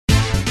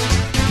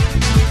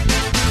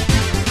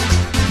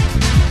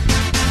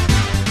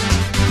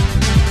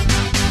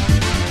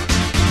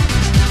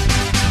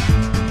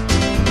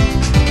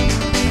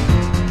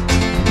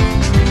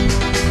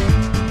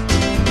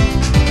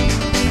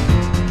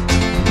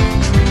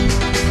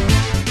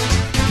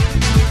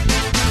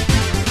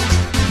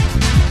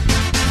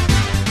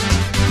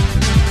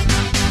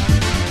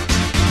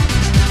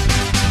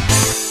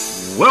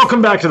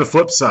Welcome back to the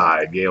flip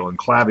side. Galen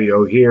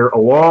Clavio here,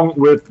 along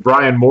with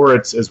Brian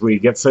Moritz, as we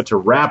get set to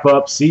wrap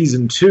up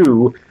season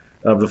 2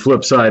 of the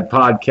Flip Side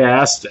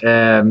podcast.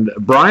 And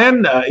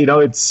Brian,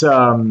 it's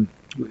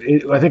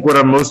I think what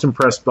I'm most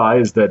impressed by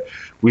is that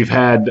we've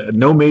had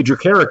no major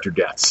character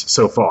deaths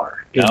so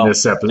far in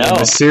this episode, in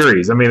this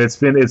series. I mean,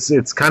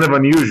 it's kind of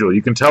unusual.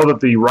 You can tell that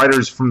the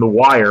writers from The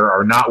Wire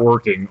are not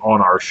working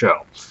on our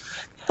show.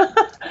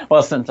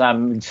 Well, since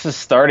I'm just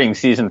starting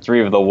season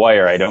 3 of The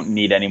Wire, I don't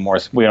need any more.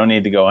 We don't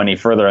need to go any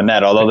further in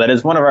that. Although that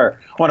is one of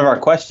our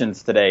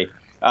questions today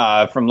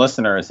from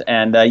listeners.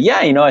 And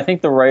I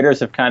think the writers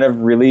have kind of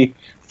really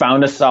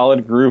found a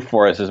solid groove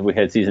for us as we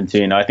hit season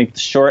 2. I think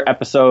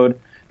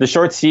the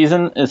short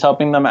season is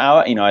helping them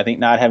out. I think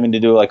not having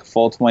to do like a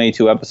full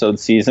 22 episode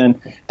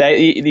season, that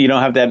you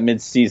don't have that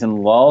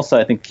mid-season lull. So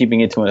I think keeping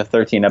it to a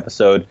 13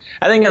 episode,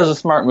 I think that was a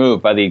smart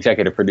move by the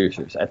executive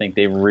producers. I think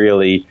they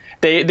really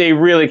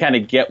kind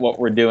of get what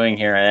we're doing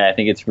here, and I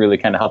think it's really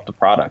kind of helped the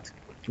product.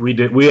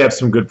 We have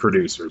some good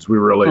producers. We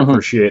really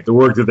appreciate the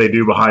work that they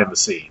do behind the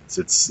scenes.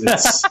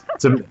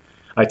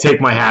 I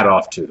take my hat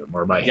off to them,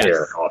 or my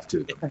hair off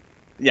to them.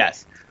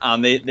 Yes.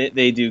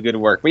 They do good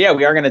work. But yeah,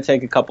 we are going to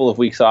take a couple of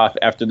weeks off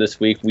after this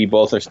week. We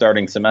both are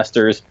starting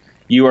semesters.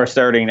 You are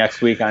starting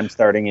next week. I'm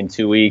starting in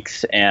 2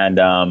 weeks.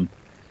 Galen's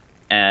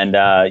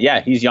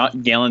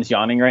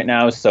yawning right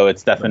now, so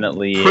it's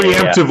definitely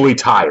preemptively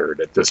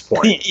tired at this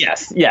point.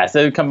 Yes.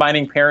 So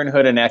combining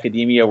parenthood and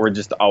academia, we're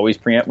just always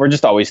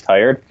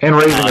tired. And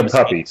raising a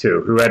puppy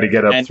too, who had to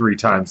get up 3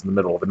 times in the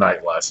middle of the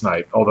night last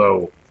night.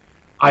 Although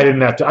I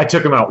didn't have to. I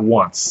took him out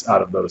once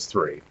out of those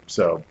 3.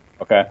 So.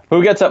 Okay.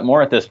 Who gets up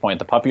more at this point,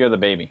 the puppy or the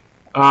baby?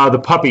 The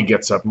puppy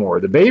gets up more.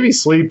 The baby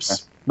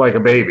sleeps like a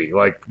baby,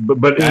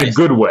 but in a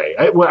good way.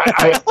 I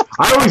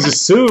always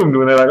assumed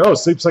when they're like, "Oh,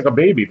 sleeps like a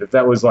baby,"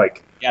 that was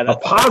like a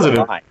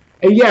positive.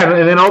 And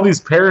then all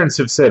these parents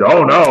have said,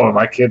 "Oh no,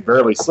 my kid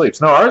barely sleeps."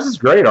 No, ours is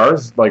great.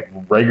 Ours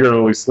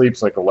regularly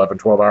sleeps like 11,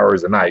 12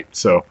 hours a night.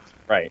 So.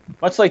 Right.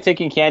 Much like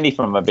taking candy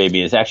from a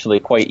baby is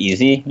actually quite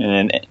easy,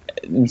 and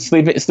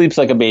sleeps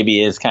like a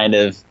baby is kind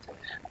of.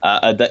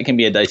 That can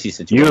be a dicey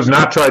situation. You have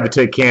not tried to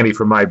take candy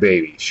from my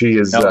baby. She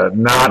is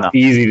not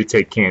easy to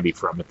take candy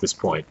from at this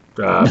point.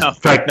 In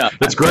fact,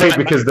 it's great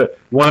because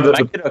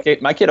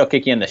my kid will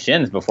kick you in the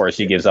shins before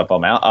she gives up a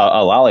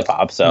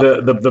lollipop.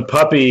 So the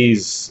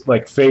puppy's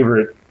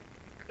favorite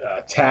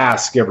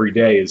task every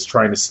day is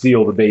trying to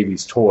steal the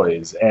baby's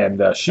toys,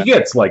 and she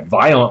gets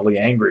violently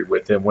angry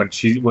with him when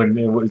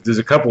there's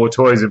a couple of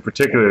toys in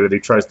particular that he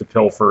tries to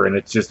pilfer, and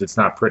it's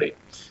not pretty.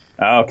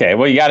 Okay,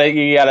 well you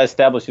gotta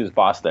establish who's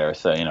boss there.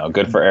 So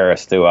good for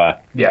Eris to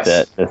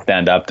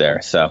stand up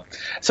there. So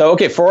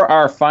okay, for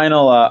our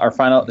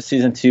final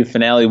season 2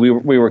 finale, we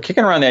were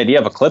kicking around the idea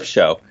of a clip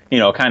show.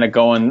 Kind of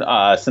going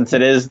since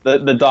it is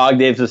the dog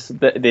days of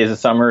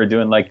summer,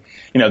 doing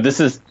this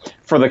is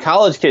for the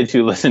college kids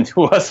who listen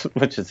to us,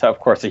 which is of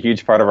course a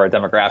huge part of our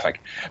demographic.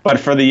 But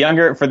for the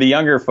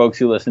younger folks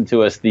who listen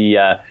to us,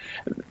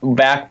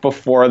 back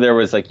before there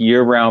was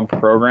year-round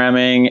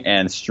programming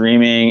and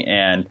streaming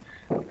and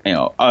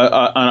an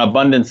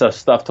abundance of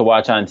stuff to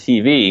watch on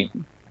TV,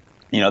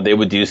 they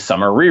would do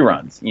summer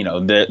reruns.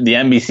 The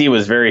NBC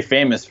was very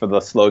famous for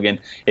the slogan,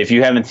 "If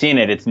you haven't seen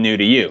it, it's new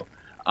to you,"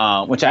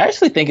 which I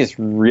actually think is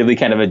really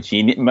kind of a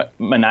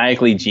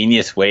maniacally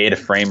genius way to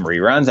frame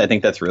reruns. I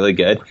think that's really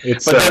good.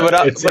 It's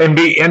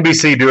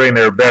NBC doing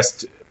their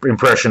best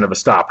impression of a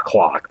stopped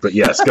clock, but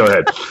yes, go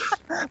ahead.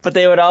 But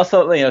they would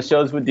also,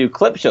 shows would do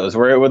clip shows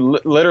where it would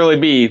literally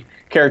be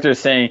characters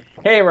saying,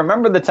 "Hey,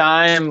 remember the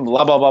time,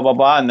 blah, blah, blah, blah,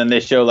 blah," and then they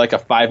show a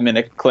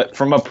 5-minute clip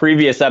from a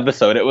previous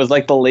episode. It was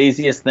the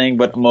laziest thing,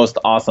 but most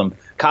awesome.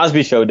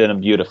 Cosby Show did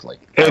them beautifully.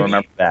 I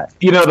remember that.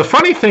 The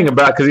funny thing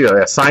about, because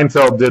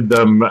Seinfeld did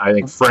them, I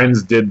think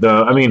Friends did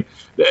them. I mean,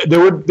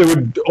 there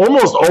would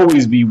almost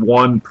always be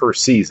one per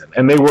season,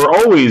 and they were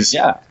always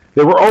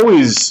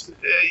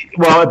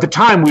well, at the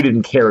time we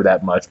didn't care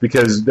that much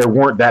because there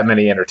weren't that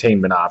many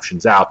entertainment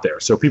options out there,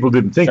 so people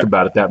didn't think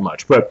about it that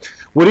much. But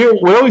what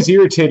always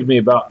irritated me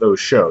about those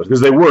shows,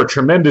 because they were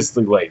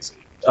tremendously lazy,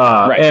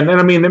 and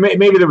I mean,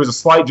 maybe there was a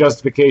slight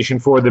justification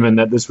for them in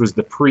that this was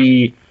the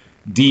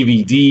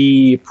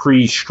pre-DVD,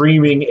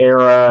 pre-streaming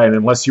era, and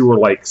unless you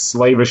were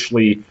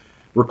slavishly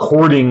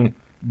recording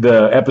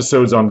the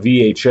episodes on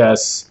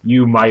VHS,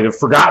 you might have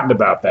forgotten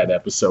about that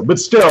episode. But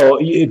still,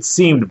 it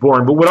seemed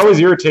boring. But what always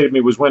irritated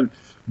me was when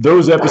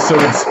those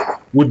episodes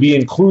would be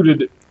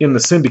included in the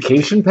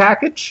syndication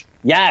package.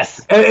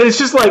 Yes. And it's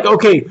just we got a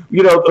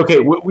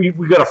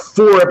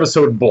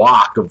 4-episode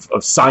block of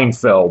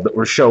Seinfeld that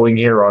we're showing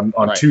here on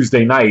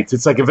Tuesday nights.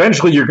 It's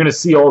eventually you're going to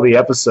see all the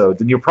episodes,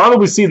 and you'll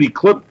probably see the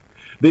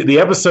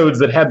episodes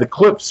that had the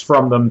clips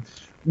from them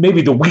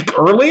maybe the week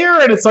earlier,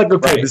 and it's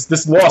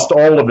this lost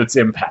all of its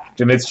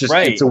impact, and it's just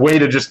it's a way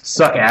to just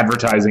suck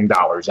advertising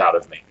dollars out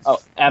of me. Oh,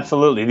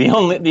 absolutely. The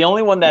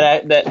only one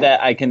that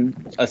I can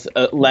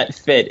let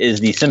fit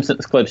is the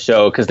Simpsons clip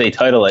show, because they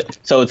title it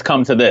 "So It's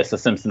Come to This," a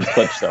Simpsons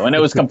clip show, and it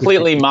was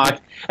completely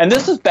mocked. And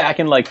this was back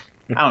in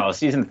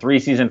season 3,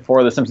 season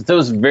 4 of The Simpsons. It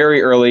was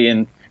very early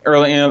in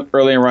early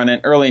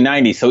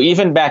 '90s. So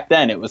even back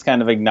then, it was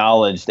kind of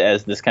acknowledged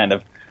as this kind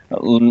of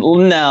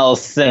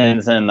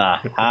Nelson's in the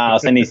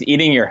house, and he's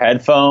eating your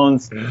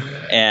headphones.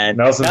 And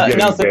Nelson's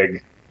getting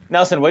big.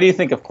 Nelson, what do you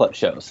think of clip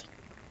shows?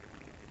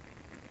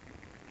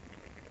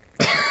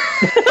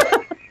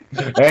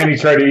 And he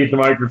tried to eat the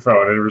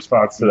microphone in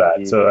response to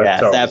that. So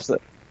yes,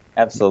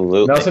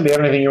 absolutely. Nelson, do you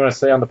have anything you want to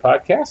say on the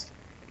podcast?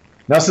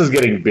 Nelson's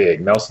getting big.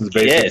 Nelson's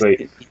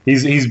basically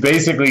he's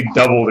basically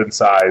doubled in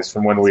size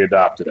from when we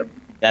adopted him.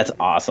 That's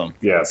awesome.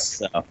 Yes.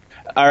 So,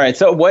 all right.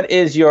 So, what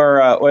is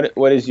your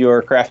what is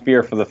your craft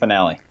beer for the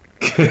finale?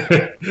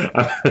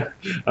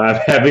 I'm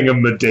having a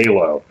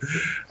Modelo,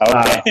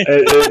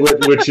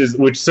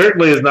 which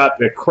certainly is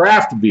not a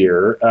craft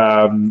beer,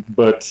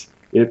 but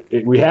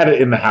we had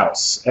it in the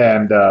house,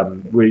 and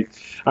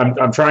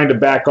I'm trying to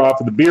back off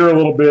of the beer a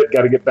little bit.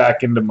 Got to get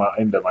back into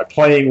my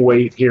playing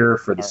weight here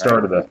for the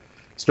start of the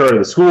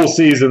school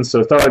season.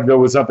 So thought I'd go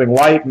with something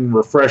light and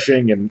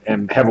refreshing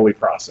and heavily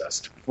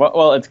processed.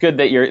 Well, it's good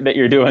that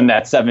you're doing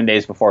that 7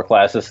 days before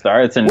classes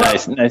start. It's a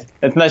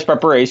nice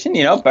preparation.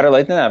 Better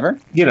late than never.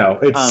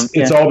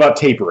 It's all about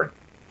tapering.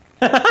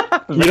 You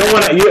don't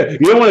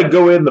want to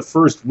go in the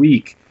first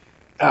week,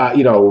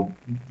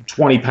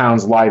 20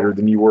 pounds lighter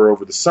than you were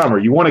over the summer.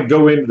 You want to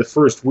go into the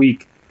first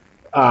week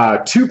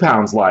 2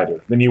 pounds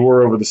lighter than you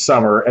were over the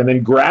summer, and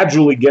then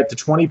gradually get to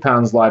 20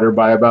 pounds lighter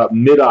by about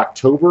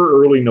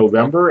mid-October, early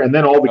November, and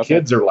then all the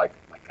kids are like,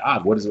 oh my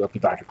God, what is it up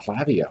with Dr.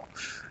 Clavio?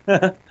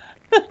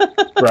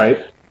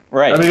 Right?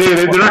 Right. I mean,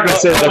 they're not going to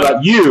say that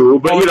about you,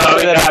 but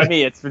that about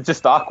me. It's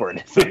just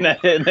awkward.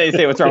 They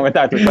say, "What's wrong with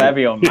Dr.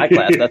 Clavio in my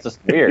class?" That's just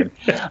weird.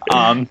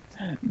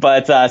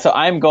 So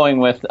I'm going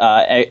with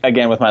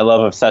again with my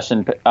love of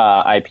session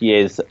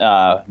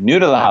IPAs. New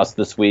to the house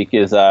this week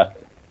is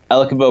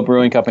Ellicottville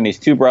Brewing Company's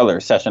Two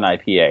Brothers Session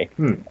IPA,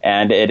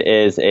 and it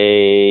is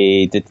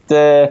a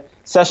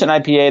session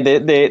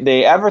IPA.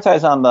 They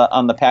advertise on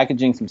the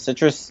packaging some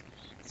citrus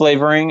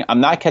flavoring.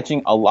 I'm not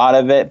catching a lot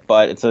of it,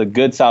 but it's a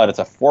good solid. It's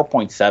a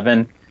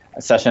 4.7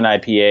 session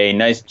IPA.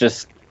 Nice,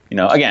 just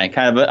again,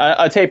 kind of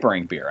a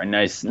tapering beer. A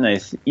nice,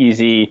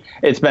 easy.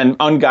 It's been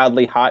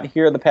ungodly hot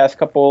here the past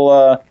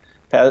couple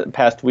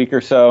past week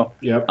or so.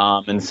 Yep.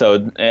 And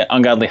so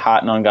ungodly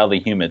hot and ungodly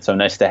humid. So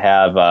nice to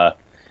have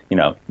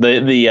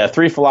the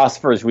three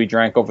philosophers we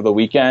drank over the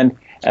weekend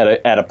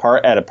at a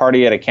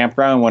party at a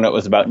campground when it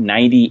was about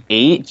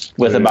 98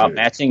 with about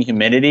matching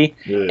humidity.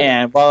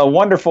 And while a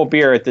wonderful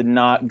beer, it did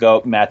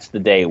not match the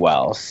day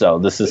well. So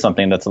this is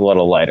something that's a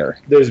little lighter.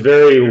 There's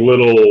very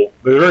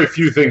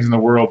few things in the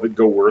world that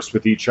go worse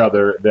with each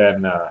other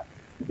than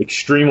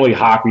extremely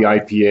hoppy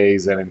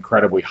IPAs and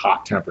incredibly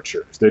hot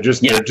temperatures. They're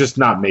just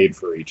not made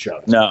for each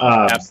other. No,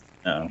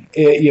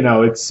 absolutely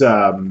no. It's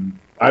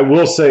I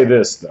will say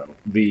this though,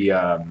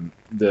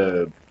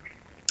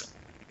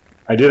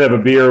 I did have a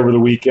beer over the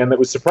weekend that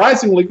was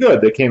surprisingly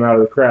good. That came out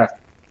of the craft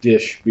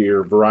dish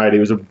beer variety. It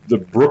was the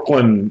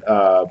Brooklyn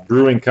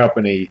Brewing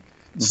Company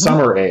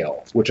Summer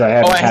Ale, which I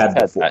hadn't had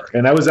before,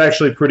 and that was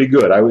actually pretty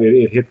good.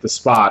 It hit the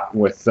spot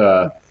with.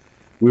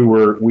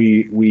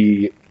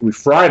 We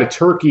fried a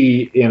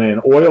turkey in an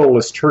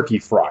oilless turkey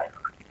fryer,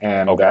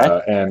 and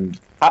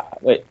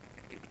wait.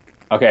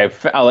 Okay,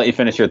 I'll let you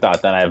finish your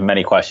thought. Then I have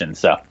many questions.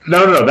 So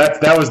no,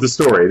 that was the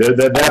story.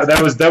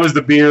 That was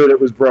the beer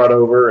that was brought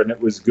over, and it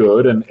was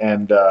good.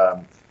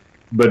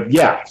 But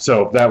yeah,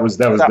 so that was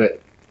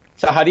it.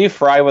 So how do you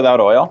fry without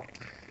oil?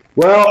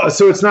 Well,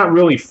 so it's not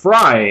really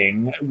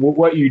frying.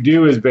 What you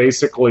do is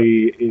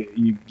basically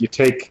you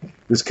take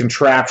this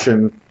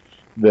contraption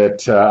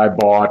that I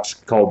bought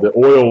called the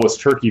oilless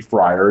turkey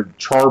fryer.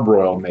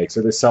 Charbroil makes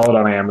it. They sell it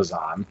on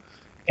Amazon,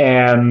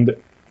 and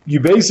you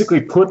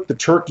basically put the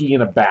turkey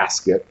in a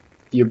basket.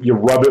 You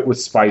rub it with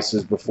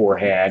spices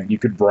beforehand. You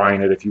could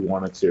brine it if you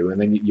wanted to.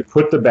 And then you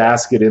put the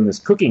basket in this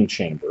cooking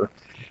chamber.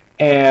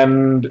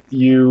 And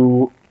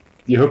you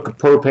hook a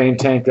propane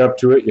tank up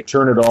to it. You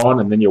turn it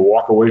on. And then you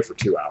walk away for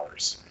 2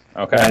 hours.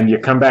 Okay. And you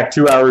come back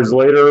 2 hours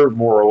later,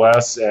 more or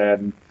less,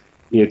 and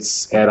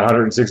it's at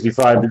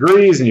 165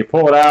 degrees. And you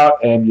pull it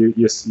out and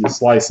you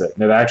slice it.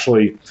 And it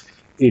actually...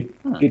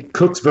 It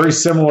cooks very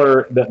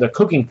similar. The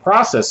cooking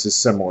process is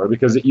similar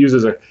because it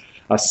uses a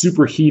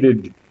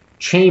superheated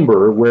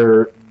chamber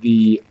where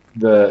the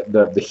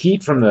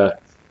heat from the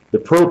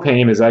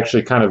propane is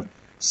actually kind of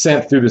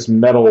sent through this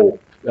metal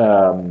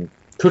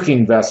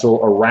cooking vessel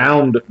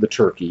around the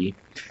turkey.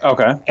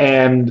 Okay.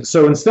 And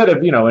so instead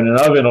of in an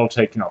oven it'll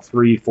take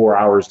 3-4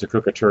 hours to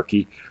cook a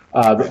turkey.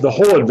 The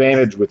whole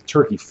advantage with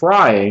turkey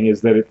frying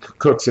is that it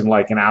cooks in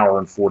like an hour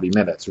and 40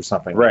 minutes or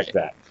something like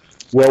that.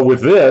 Well,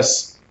 with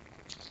this.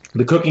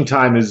 The cooking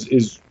time is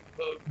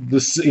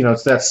this,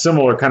 it's that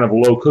similar kind of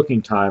low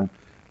cooking time,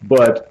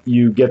 but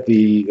you get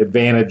the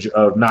advantage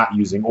of not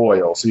using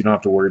oil, so you don't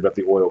have to worry about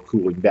the oil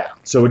cooling down.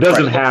 So it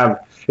doesn't have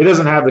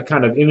the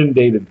kind of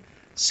inundated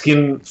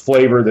skin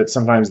flavor that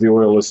sometimes the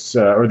oilless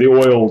or the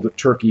oiled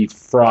turkey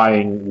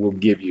frying will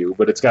give you,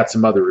 but it's got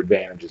some other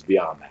advantages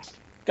beyond that.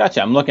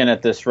 Gotcha. I'm looking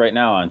at this right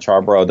now on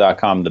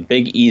charbroil.com. The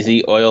Big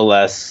Easy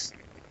Oilless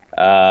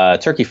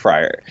turkey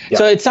fryer. Yeah.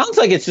 So it sounds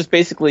like it's just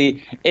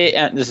basically,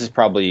 and this is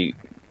probably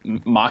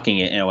mocking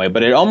it in a way,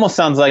 but it almost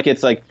sounds like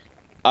it's like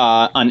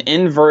an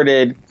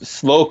inverted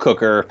slow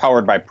cooker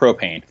powered by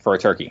propane for a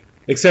turkey.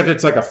 Except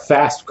it's like a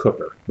fast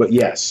cooker, but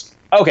yes.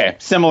 Okay,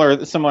 similar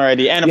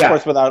idea. And of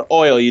course, without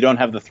oil, you don't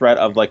have the threat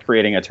of like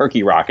creating a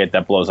turkey rocket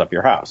that blows up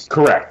your house.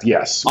 Correct,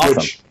 yes. Awesome.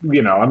 Which,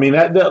 I mean,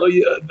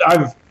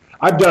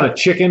 I've done a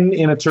chicken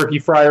in a turkey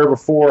fryer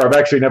before. I've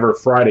actually never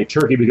fried a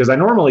turkey because I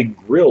normally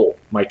grill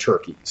my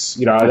turkeys.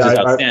 Which is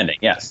outstanding,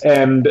 yes.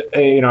 And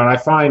and I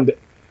find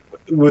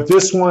with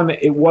this one,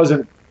 it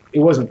wasn't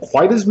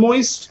quite as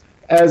moist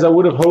as I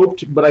would have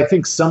hoped, but I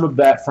think some of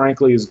that,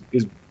 frankly, is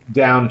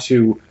down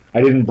to I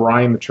didn't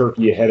brine the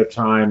turkey ahead of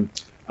time.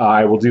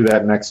 I will do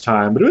that next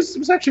time, but it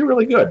was actually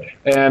really good.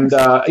 And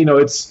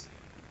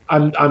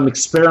I'm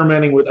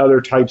experimenting with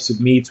other types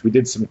of meats. We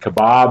did some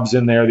kebabs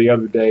in there the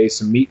other day,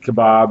 some meat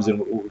kebabs, and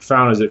what we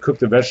found is it cooked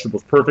the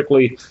vegetables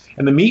perfectly.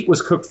 And the meat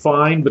was cooked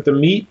fine, but the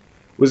meat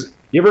was.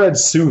 You ever had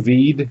sous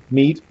vide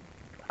meat?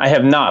 I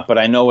have not, but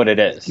I know what it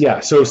is. Yeah.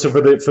 So for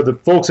the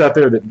folks out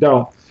there that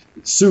don't,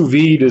 sous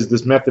vide is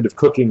this method of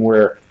cooking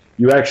where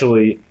you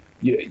actually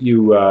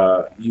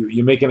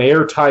you make an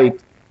airtight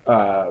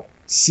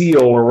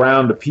seal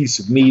around a piece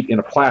of meat in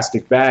a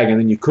plastic bag, and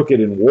then you cook it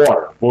in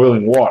water,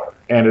 boiling water,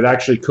 and it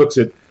actually cooks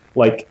it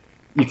like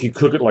you can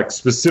cook it like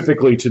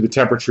specifically to the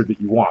temperature that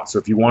you want. So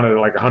if you want it at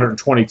like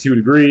 122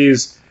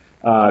 degrees,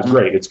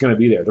 great, it's going to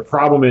be there. The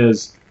problem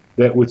is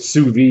that with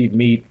sous vide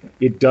meat,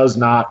 it does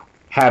not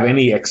have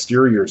any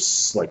exterior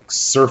like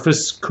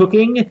surface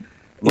cooking.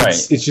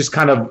 It's just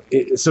kind of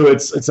so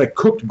it's like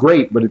cooked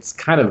great, but it's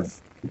kind of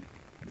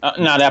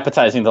not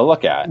appetizing to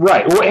look at.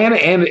 Right. Well,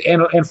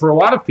 and for a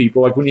lot of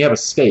people, like when you have a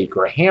steak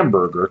or a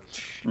hamburger,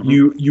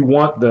 you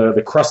want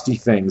the crusty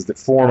things that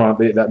form on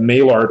that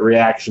Maillard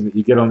reaction that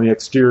you get on the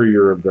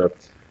exterior of the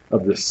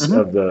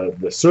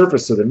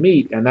surface of the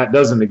meat, and that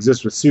doesn't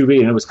exist with sous vide.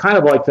 And it was kind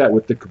of like that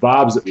with the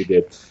kebabs that we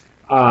did.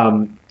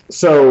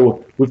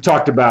 So we've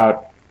talked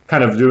about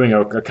kind of doing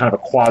a kind of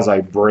a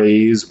quasi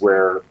braise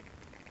where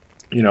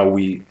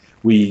we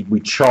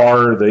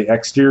char the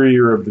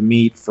exterior of the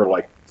meat for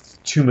like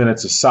 2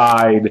 minutes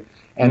aside,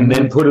 and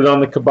then put it on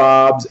the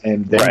kebabs,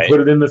 and then put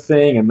it in the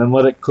thing, and then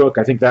let it cook.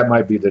 I think that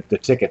might be the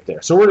ticket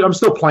there. So I'm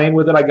still playing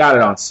with it. I got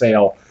it on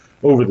sale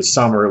over the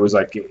summer. It was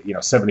like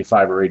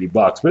 $75 or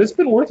 $80, but it's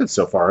been worth it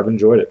so far. I've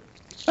enjoyed it.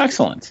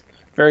 Excellent,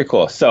 very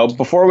cool. So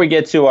before we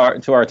get to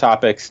our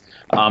topics,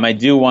 I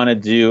do want to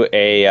do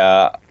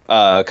a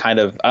kind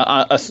of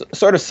a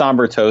sort of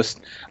somber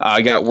toast.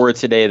 I got word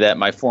today that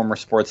my former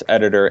sports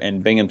editor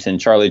in Binghamton,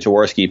 Charlie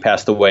Jaworski,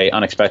 passed away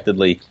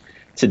unexpectedly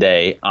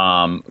today.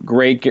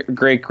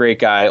 Great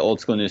guy, old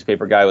school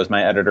newspaper guy, was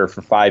my editor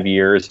for 5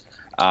 years.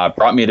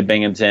 Brought me to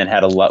Binghamton.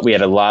 We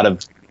had a lot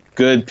of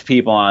good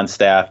people on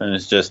staff, and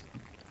it's just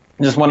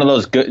one of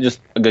those good,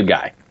 just a good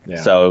guy.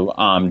 Yeah. So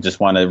just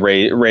want to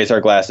raise our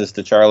glasses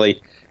to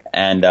Charlie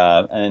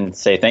and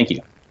say thank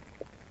you.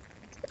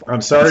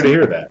 I'm sorry to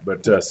hear that,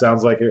 but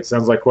sounds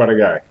like quite a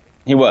guy.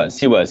 He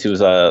was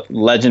a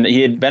legend.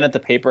 He had been at the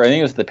paper. I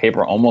think it was the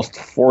paper almost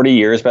 40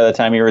 years by the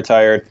time he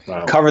retired.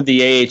 Wow. Covered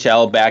the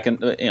AHL back in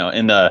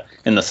the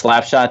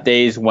Slapshot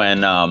days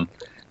when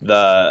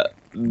the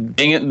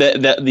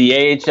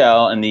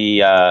AHL and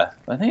the I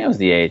think it was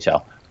the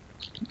AHL.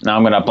 Now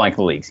I'm going to blank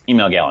the leagues.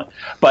 Email Gallon,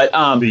 but the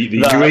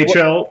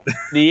UHL.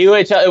 The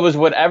UHL. It was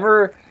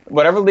whatever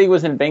league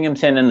was in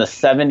Binghamton in the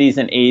 70s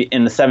and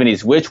in the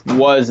 70s, which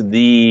was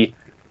the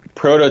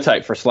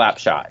prototype for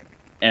Slapshot.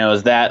 And it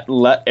was that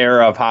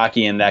era of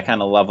hockey and that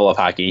kind of level of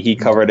hockey. He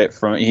covered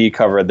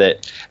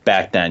it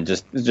back then.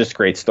 Just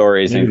great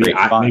stories and great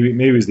fun.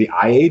 Maybe it was the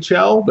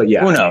IHL, but yeah.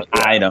 Who knows?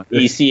 Yeah. I don't.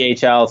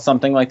 ECHL,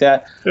 something like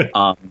that.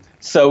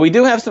 So we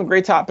do have some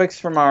great topics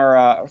from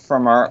our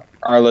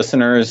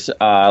listeners,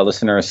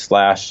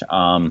 slash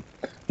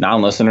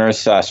non-listeners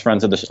slash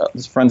friends of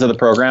the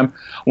program.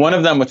 One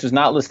of them, which was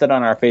not listed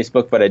on our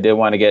Facebook, but I did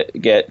want to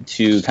get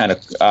to kind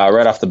of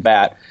right off the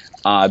bat.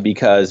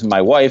 Because my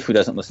wife, who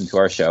doesn't listen to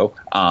our show,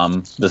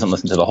 doesn't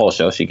listen to the whole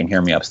show, she can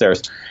hear me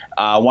upstairs,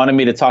 wanted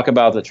me to talk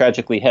about the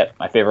Tragically Hip,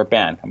 my favorite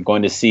band. I'm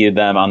going to see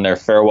them on their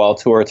farewell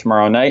tour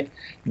tomorrow night.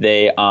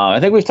 They, I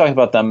think we've talked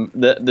about them,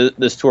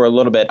 this tour a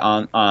little bit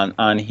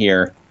on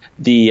here.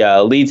 The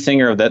lead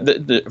singer of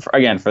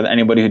again, for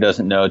anybody who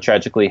doesn't know,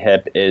 Tragically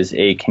Hip is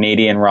a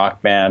Canadian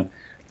rock band.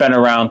 Been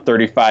around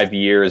 35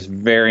 years,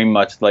 very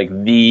much like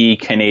the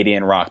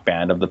Canadian rock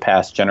band of the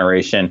past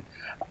generation.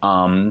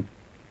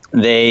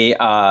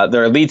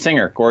 Their lead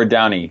singer, Gord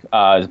Downey,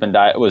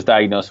 was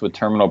diagnosed with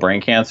terminal brain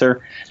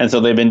cancer, and so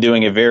they've been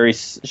doing a very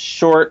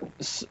short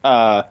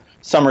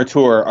summer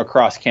tour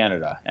across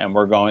Canada. And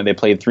they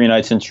played 3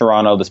 nights in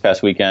Toronto this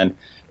past weekend.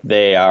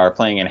 They are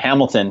playing in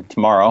Hamilton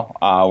tomorrow,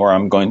 where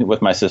I'm going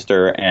with my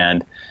sister,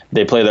 and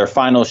they play their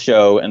final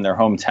show in their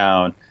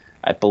hometown,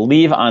 I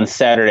believe, on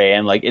Saturday,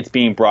 and it's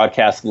being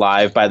broadcast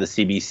live by the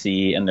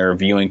CBC, and there are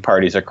viewing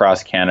parties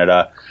across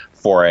Canada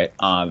for it.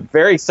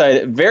 Very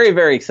excited, very,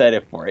 very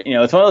excited for it.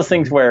 It's one of those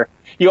things where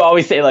you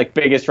always say like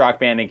biggest rock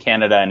band in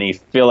Canada, and you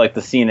feel like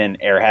the scene in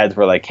Airheads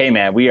were like, hey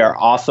man, we are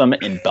awesome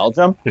in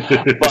Belgium,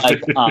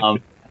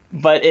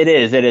 but it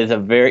is a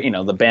very,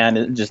 the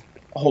band just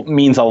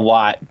means a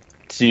lot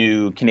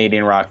to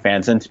Canadian rock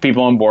fans and to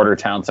people in border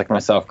towns like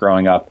myself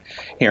growing up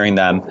hearing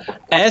them.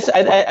 And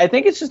I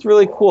think it's just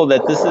really cool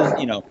that this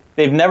is,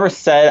 they've never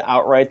said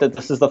outright that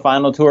this is the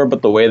final tour,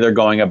 but the way they're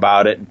going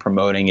about it and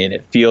promoting it,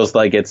 it feels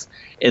like it's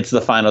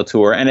the final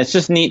tour. And it's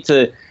just neat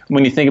to,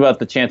 when you think about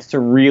the chance to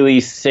really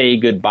say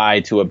goodbye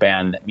to a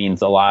band that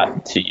means a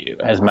lot to you,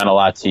 has meant a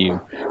lot to you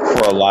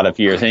for a lot of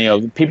years.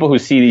 And, people who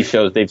see these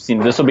shows, they've seen,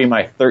 this will be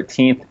my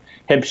 13th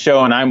Hip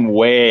show, and I'm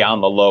way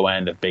on the low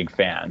end of big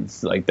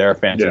fans. Like, there are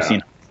fans who've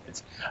seen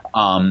it.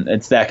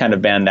 It's that kind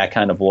of band, that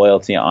kind of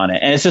loyalty on it.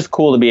 And it's just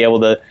cool to be able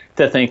to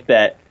think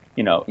that,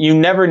 you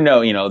never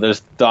know,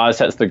 there's Dawes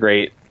has the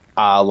great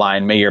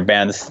line, may your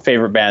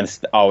favorite bands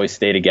always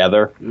stay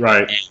together.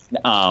 Right.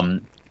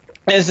 And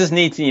it's just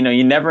neat to,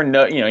 you never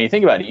know, you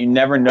think about it, you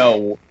never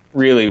know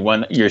really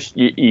when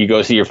you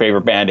go see your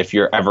favorite band if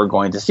you're ever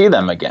going to see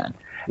them again.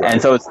 Right.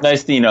 And so it's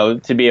nice to,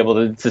 to be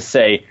able to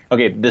say,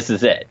 okay, this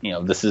is it.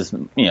 This is,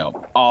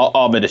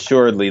 all but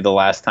assuredly the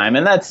last time.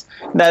 And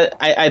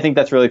I think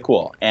that's really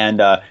cool.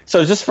 And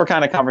so just for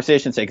kind of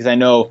conversation's sake, because I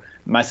know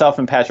myself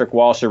and Patrick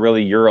Walsh are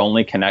really your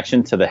only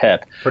connection to the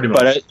Hip. Pretty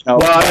much.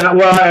 But,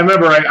 I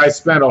remember I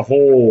spent a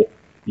whole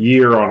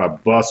year on a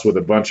bus with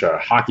a bunch of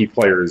hockey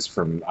players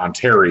from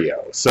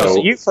Ontario.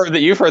 So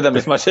you've heard them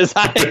as much as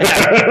I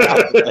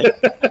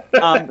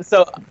have.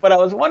 So what I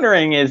was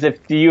wondering is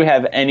do you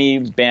have any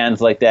bands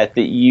like that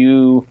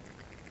you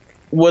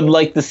would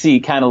like to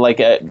see, kind of like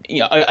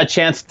a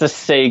chance to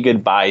say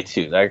goodbye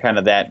to? They're kind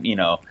of that,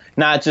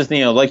 not just,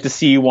 like to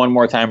see you one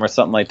more time or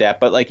something like that,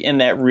 but like in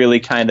that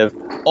really kind of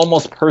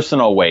almost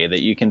personal way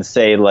that you can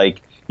say,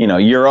 like,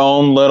 your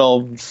own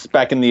little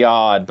speck in the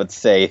odd, but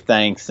say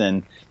thanks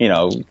and,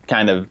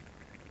 kind of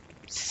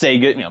say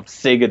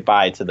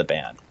goodbye to the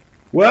band.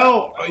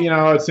 Well,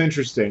 it's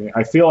interesting.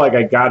 I feel like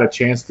I got a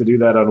chance to do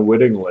that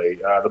unwittingly.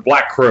 The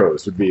Black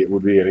Crowes would be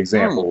an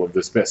example of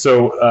this band.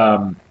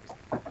 So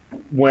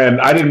when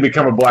I didn't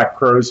become a Black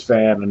Crowes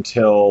fan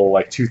until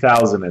like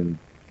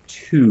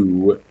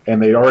 2002,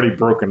 and they'd already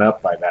broken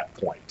up by that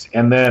point.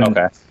 And then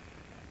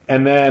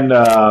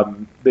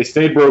they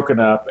stayed broken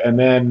up, and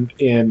then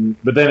in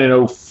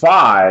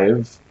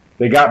 '05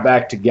 they got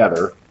back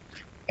together.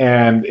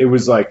 And it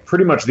was like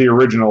pretty much the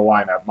original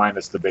lineup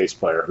minus the bass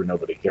player who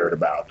nobody cared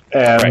about.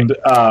 And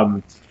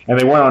and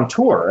they went on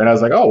tour, and I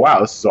was like, oh wow,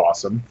 this is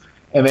awesome.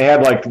 And they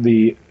had like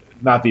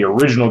not the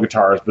original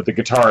guitarist, but the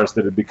guitarist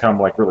that had become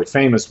like really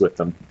famous with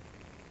them,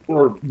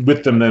 or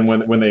with them then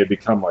when they had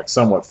become like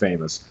somewhat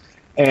famous.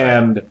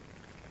 And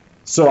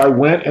so I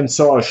went and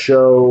saw a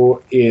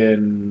show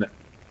in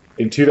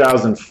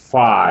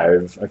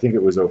 2005, I think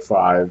it was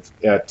 '05,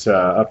 at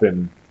up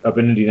in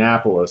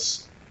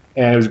Indianapolis.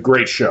 And it was a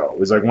great show. It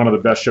was like one of the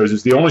best shows. It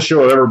was the only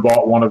show I ever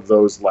bought one of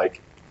those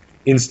like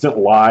instant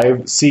live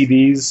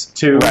CDs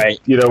to,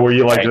 where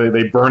you like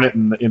they burn it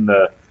in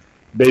the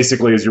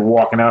basically as you're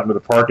walking out into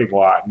the parking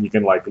lot, and you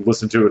can like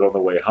listen to it on the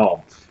way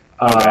home.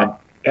 Have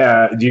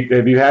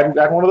you had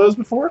one of those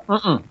before?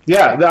 Mm-mm.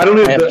 Yeah, I don't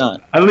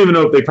even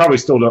know if they probably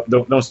still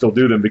don't still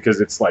do them,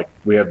 because it's like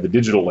we have the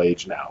digital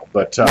age now.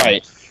 But no,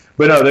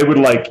 they would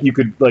you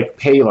could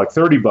pay like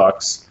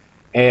 $30,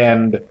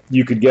 and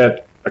you could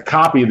get a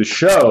copy of the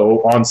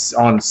show on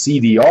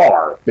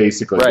CDR,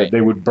 basically. That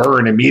they would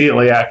burn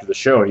immediately after the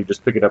show, and you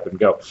just pick it up and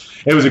go.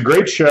 It was a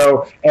great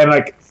show, and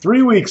like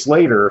 3 weeks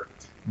later,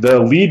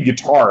 the lead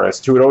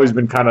guitarist, who had always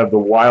been kind of the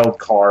wild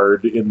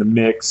card in the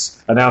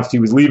mix, announced he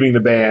was leaving the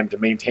band to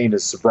maintain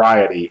his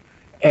sobriety.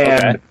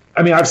 And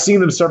I mean, I've seen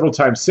them several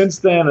times since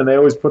then, and they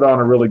always put on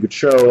a really good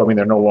show. I mean,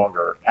 they're no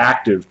longer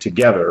active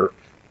together,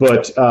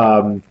 but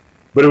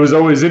it was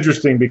always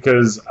interesting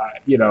because,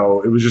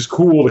 it was just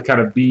cool to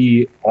kind of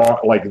be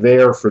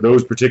there for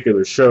those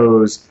particular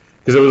shows,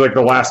 because it was like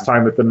the last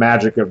time that the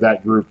magic of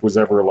that group was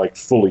ever like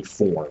fully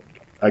formed,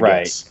 I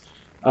guess.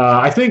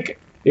 I think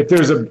if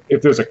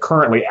there's a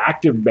currently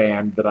active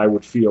band that I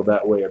would feel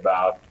that way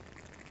about,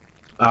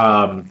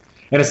 and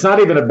it's not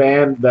even a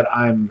band that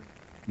I'm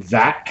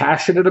that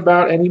passionate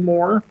about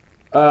anymore,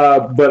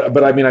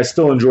 but I mean, I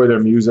still enjoy their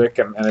music,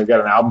 and I've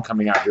got an album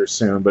coming out here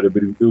soon, but it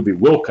would be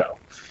Wilco.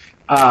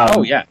 I've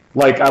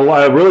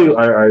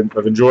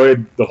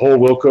enjoyed the whole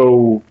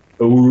Wilco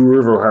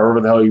oeuvre, or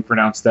however the hell you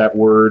pronounce that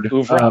word.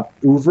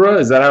 Oeuvre,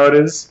 is that how it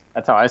is?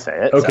 That's how I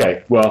say it.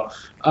 Okay, well,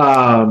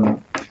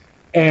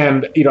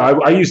 and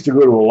I used to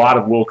go to a lot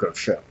of Wilco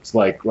shows.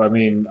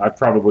 I've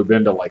probably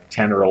been to like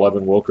 10 or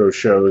 11 Wilco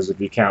shows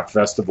if you count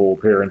festival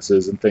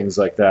appearances and things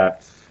like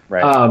that.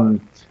 Right.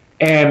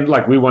 And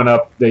we went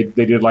up, they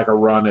did like a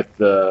run at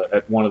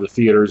one of the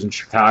theaters in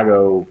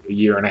Chicago a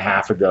year and a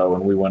half ago,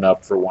 and we went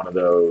up for one of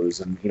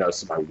those, and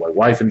so my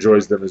wife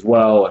enjoys them as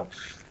well,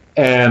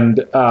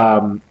 and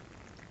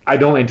I I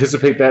don't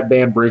anticipate that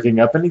band breaking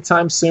up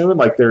anytime soon.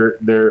 Like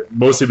they're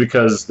mostly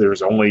because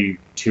there's only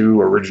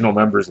 2 original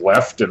members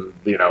left, and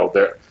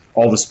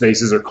all the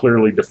spaces are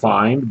clearly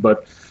defined.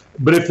 But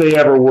if they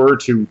ever were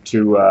to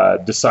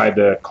decide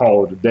to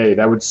call it a day,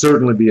 that would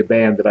certainly be a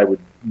band that I would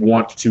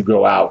want to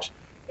go out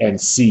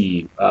and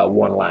see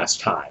one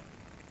last time.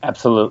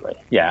 Absolutely,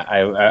 yeah.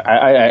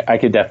 I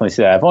could definitely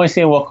see that. I've only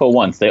seen Wilco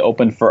once. They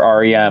opened for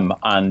REM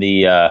on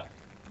the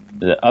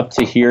Up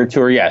to Here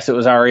tour. Yes, it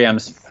was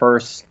REM's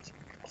first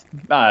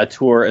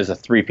tour as a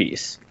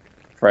 3-piece.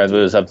 For as it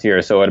was Up to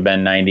Here, so it would have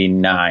been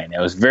 '99. It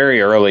was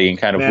very early in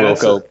kind of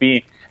Wilco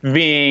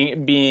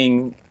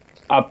being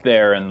up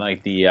there and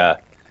like the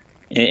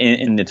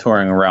in the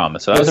touring realm.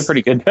 So that was a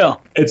pretty good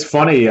bill. It's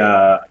funny,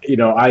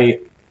 I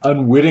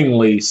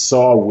unwittingly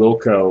saw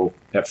Wilco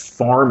at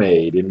Farm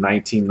Aid in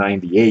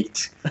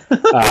 1998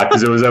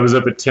 because I was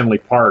up at Tinley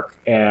Park,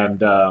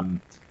 and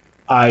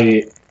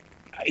I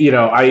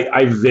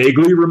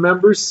vaguely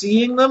remember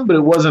seeing them, but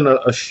it wasn't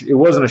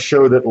a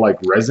show that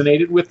like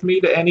resonated with me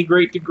to any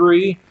great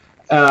degree.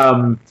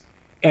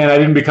 And I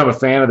didn't become a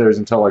fan of theirs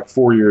until like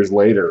 4 years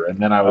later. And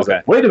then I was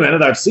like, wait a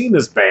minute, I've seen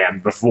this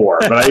band before,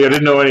 but I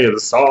didn't know any of the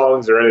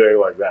songs or anything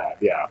like that.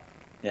 Yeah.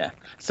 Yeah.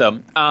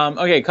 So,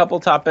 a couple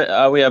topic.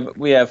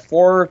 We have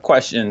 4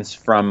 questions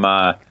from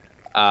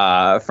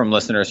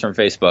listeners from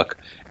Facebook.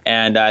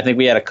 And I think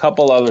we had a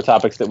couple other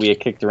topics that we had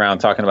kicked around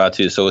talking about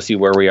too. So we'll see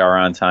where we are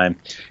on time,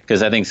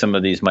 because I think some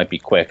of these might be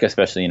quick,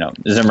 especially,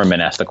 Zimmerman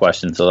asked a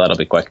question, so that'll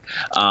be quick.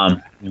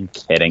 I'm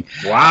kidding.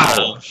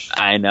 Wow.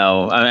 I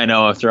know.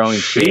 I'm throwing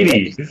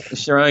shade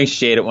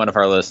at one of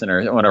our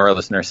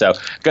listeners. So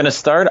we'll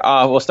start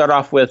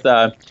off with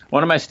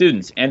one of my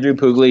students, Andrew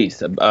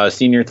Pugliese, a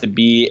senior to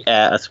be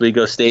at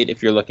Oswego State.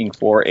 If you're looking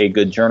for a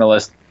good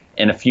journalist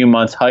in a few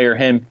months, hire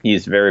him.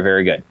 He's very,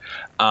 very good.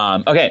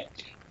 Okay.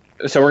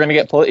 So we're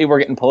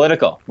getting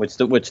political,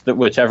 which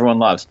everyone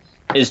loves.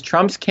 Is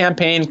Trump's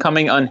campaign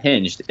coming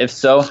unhinged? If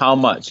so, how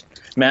much?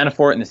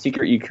 Manafort and the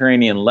secret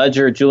Ukrainian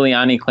ledger,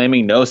 Giuliani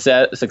claiming no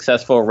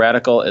successful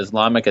radical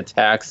Islamic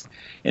attacks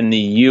in the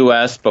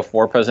U.S.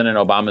 before President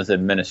Obama's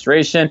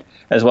administration,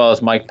 as well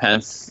as Mike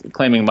Pence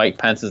claiming Mike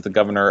Pence is the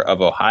governor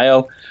of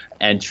Ohio,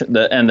 and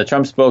the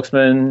Trump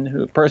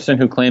person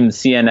who claimed to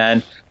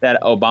CNN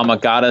that Obama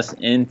got us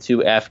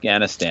into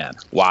Afghanistan.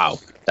 Wow,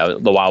 the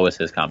wow was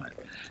his comment.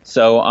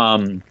 So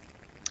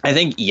I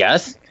think,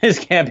 yes, his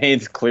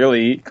campaign's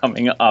clearly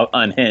coming up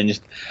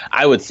unhinged,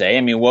 I would say.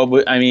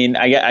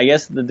 I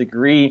guess the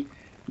degree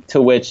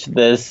to which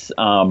this,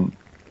 I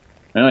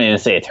don't even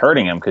say it's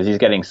hurting him, because he's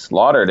getting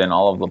slaughtered in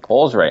all of the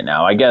polls right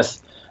now. I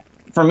guess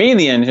for me,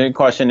 the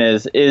question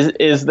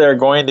is there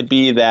going to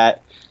be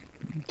that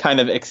kind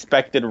of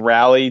expected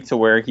rally to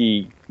where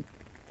he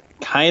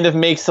kind of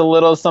makes a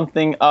little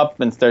something up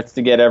and starts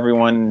to get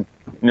everyone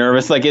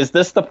nervous? Like, is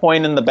this the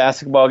point in the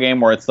basketball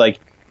game where it's like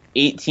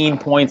 18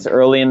 points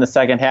early in the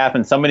second half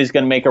and somebody's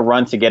going to make a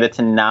run to get it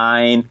to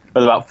 9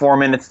 with about 4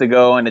 minutes to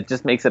go, and it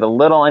just makes it a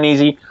little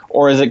uneasy?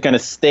 Or is it going to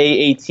stay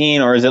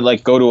 18, or is it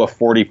like go to a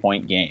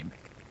 40-point game?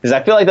 Because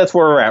I feel like that's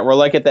where we're at. We're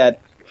like at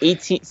that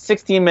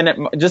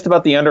 16-minute, just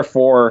about the under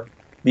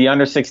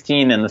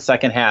 16 in the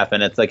second half,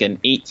 and it's like an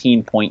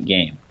 18-point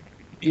game.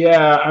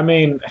 Yeah,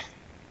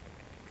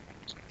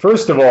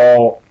 first of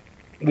all,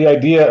 the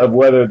idea of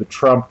whether the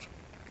Trump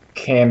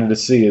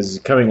candidacy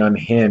is coming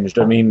unhinged.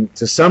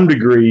 To some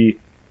degree,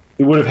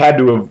 it would have had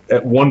to have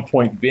at one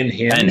point been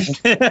hinged.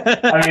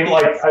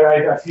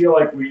 I feel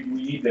like we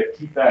need to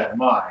keep that in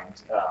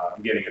mind.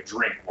 I'm getting a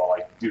drink while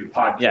I do the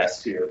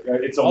podcast here.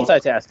 It's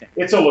multitasking.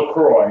 It's a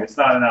LaCroix. It's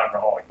not an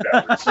alcoholic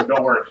beverage, so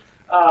don't worry.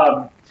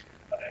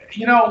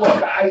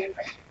 Look,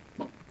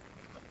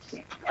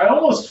 I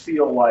almost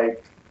feel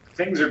like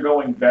things are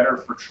going better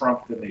for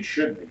Trump than they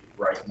should be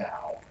right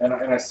now, and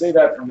I say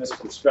that from this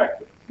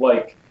perspective.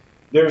 Like,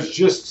 there's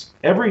just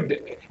every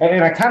day,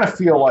 and I kind of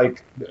feel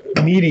like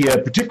media,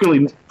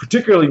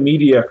 particularly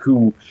media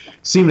who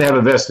seem to have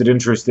a vested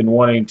interest in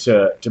wanting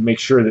to make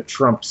sure that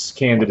Trump's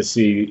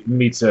candidacy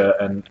meets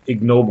an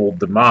ignoble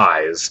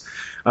demise.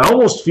 I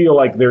almost feel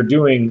like they're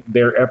doing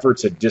their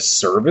efforts a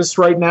disservice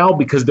right now,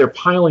 because they're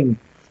piling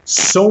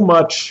so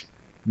much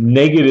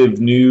negative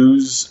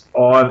news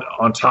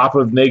on top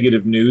of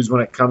negative news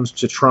when it comes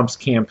to Trump's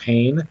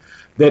campaign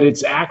that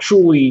it's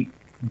actually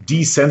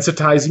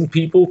desensitizing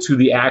people to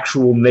the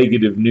actual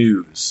negative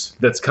news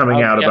that's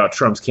coming out about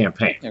Trump's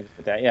campaign.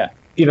 Yeah.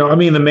 The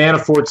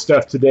Manafort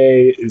stuff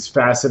today is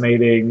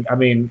fascinating.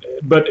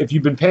 But if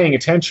you've been paying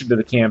attention to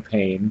the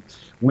campaign,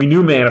 we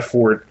knew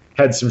Manafort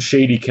had some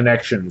shady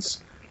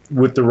connections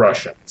with the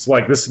Russians.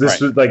 Like this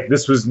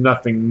was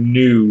nothing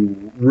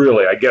new,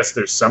 really. I guess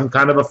there's some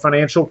kind of a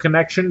financial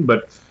connection,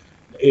 but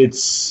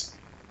it's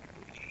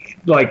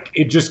like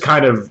it just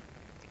kind of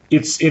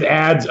it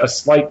adds a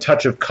slight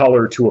touch of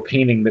color to a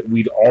painting that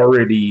we'd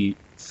already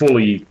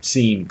fully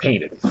seen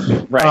painted.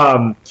 Right.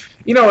 And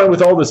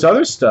with all this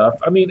other stuff,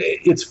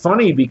 it's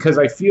funny because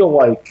I feel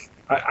like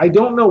I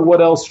don't know what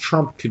else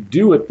Trump could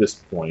do at this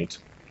point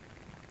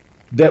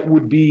that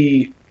would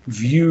be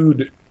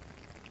viewed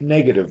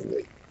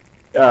negatively.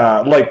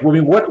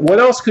 what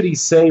else could he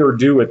say or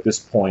do at this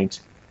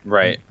point?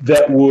 Right.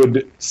 That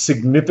would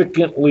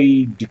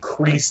significantly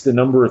decrease the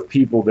number of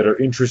people that are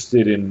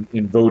interested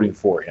in voting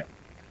for him.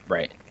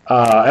 Right.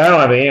 I don't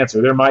have an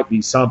answer. There might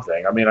be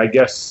something. I mean, I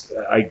guess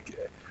I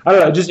don't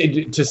know. Just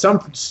to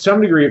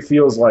some degree, it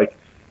feels like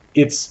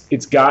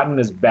it's gotten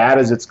as bad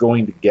as it's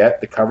going to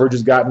get. The coverage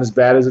has gotten as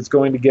bad as it's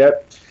going to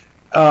get,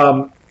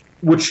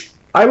 which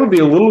I would be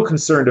a little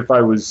concerned if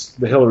I was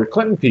the Hillary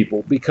Clinton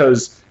people,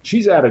 because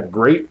she's had a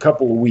great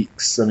couple of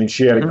weeks. I mean,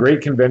 she had a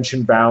great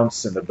convention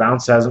bounce, and the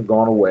bounce hasn't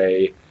gone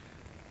away.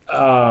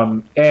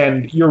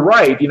 And you're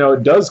right.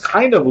 It does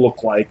kind of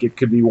look like it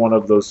could be one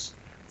of those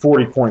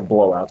 40-point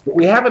blowouts. But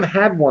we haven't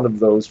had one of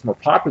those from a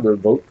popular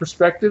vote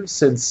perspective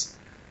since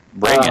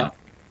Reagan.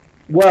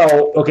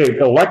 Well, okay,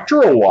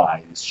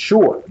 electoral-wise,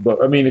 sure.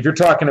 But, I mean, if you're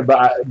talking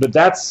about... But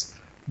that's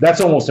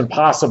almost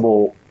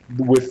impossible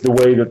with the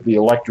way that the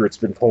electorate's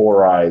been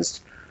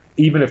polarized.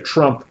 Even if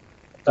Trump...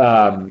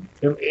 I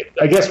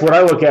guess what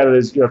I look at it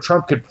is,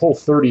 Trump could pull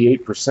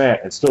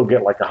 38% and still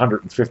get like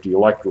 150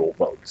 electoral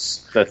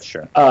votes. That's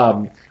true.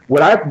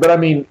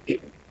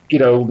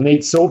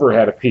 Nate Silver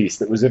had a piece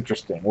that was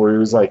interesting where he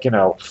was like,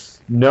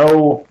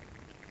 no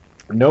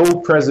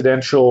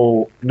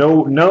presidential,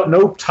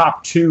 no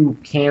top two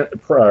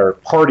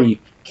party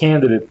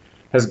candidate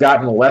has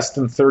gotten less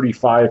than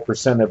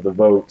 35% of the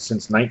vote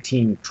since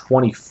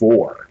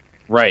 1924.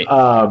 Right.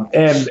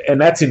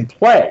 And that's in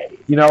play.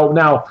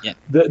 Now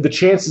the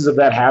chances of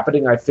that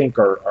happening, I think,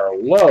 are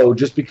low,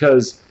 just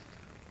because,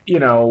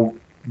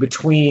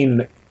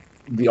 between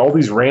all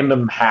these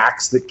random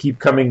hacks that keep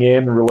coming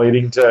in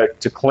relating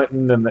to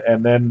Clinton,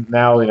 and then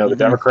now the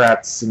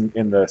Democrats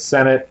in the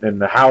Senate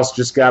and the House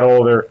just got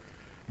all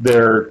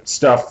their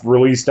stuff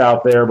released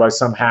out there by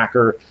some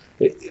hacker.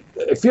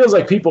 It feels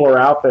like people are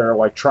out there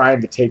like trying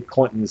to take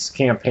Clinton's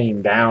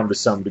campaign down to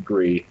some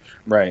degree.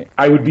 Right.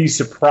 I would be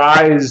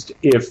surprised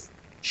if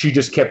she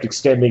just kept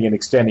extending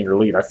her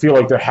lead. I feel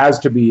like there has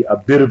to be a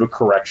bit of a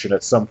correction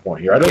at some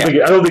point here. I don't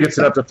think it's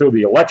enough to throw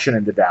the election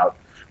into doubt,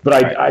 but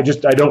I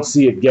don't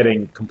see it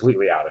getting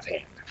completely out of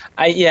hand.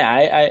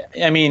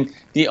 I mean,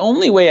 the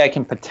only way I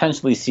can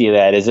potentially see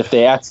that is if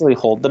they actually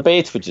hold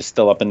debates, which is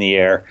still up in the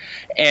air,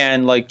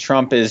 and like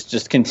Trump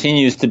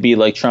continues to be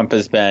like Trump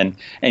has been,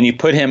 and you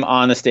put him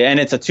on the stage, and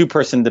it's a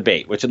 2-person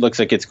debate, which it looks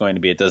like it's going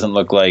to be. It doesn't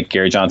look like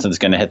Gary Johnson's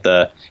going to hit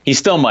he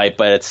still might,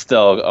 but it's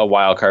still a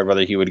wild card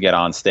whether he would get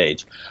on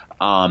stage.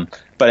 But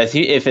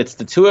if it's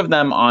the two of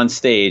them on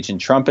stage and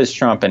Trump is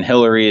Trump and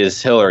Hillary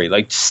is Hillary,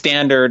 like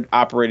standard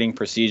operating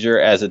procedure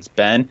as it's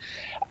been,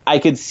 I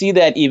could see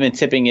that even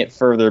tipping it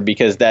further,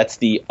 because that's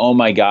the, oh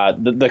my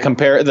God, the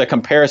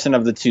comparison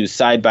of the two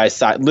side by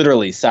side,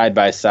 literally side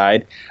by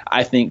side,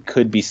 I think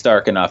could be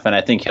stark enough. And I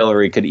think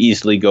Hillary could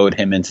easily goad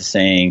him into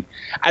saying,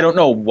 I don't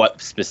know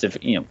what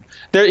specific,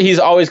 he's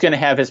always going to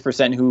have his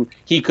percent who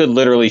he could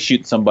literally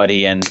shoot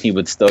somebody and he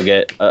would still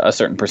get a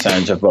certain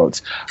percentage of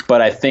votes.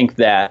 But I think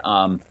that,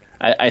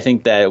 I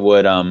think that it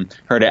would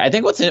hurt it. I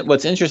think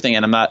what's interesting,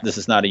 and this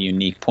is not a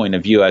unique point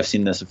of view. I've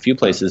seen this a few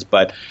places,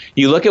 but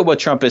you look at what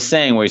Trump is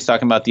saying, where he's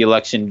talking about the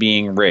election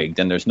being rigged,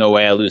 and there's no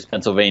way I lose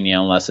Pennsylvania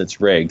unless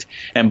it's rigged,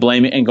 and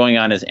blaming and going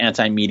on his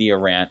anti-media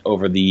rant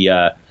over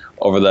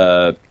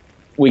the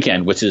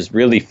weekend, which is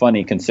really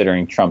funny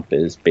considering Trump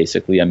is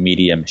basically a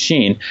media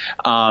machine.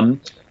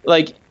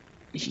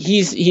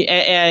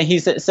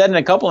 He's said in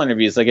a couple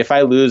interviews, like, if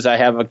I lose, I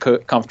have a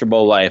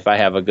comfortable life, I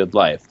have a good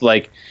life.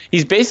 Like,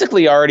 he's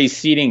basically already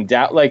ceding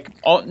doubt, like,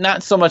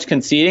 not so much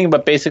conceding,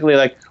 but basically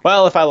like,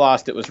 well, if I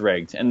lost, it was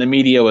rigged and the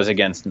media was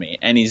against me.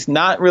 And he's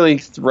not really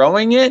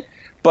throwing it,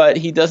 but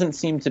he doesn't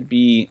seem to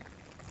be.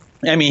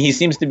 I mean, he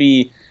seems to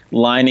be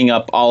lining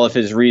up all of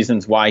his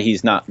reasons why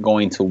he's not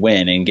going to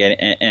win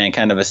and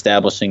kind of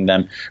establishing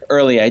them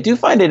early. I do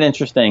find it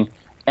interesting.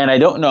 And I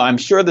don't know. I'm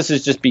sure this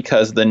is just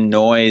because the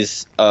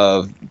noise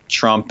of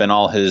Trump and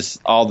all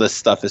this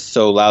stuff is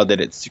so loud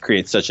that it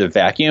creates such a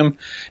vacuum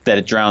that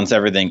it drowns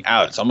everything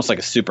out. It's almost like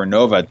a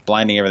supernova,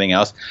 blinding everything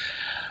else.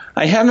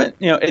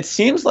 It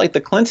seems like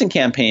the Clinton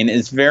campaign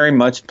is very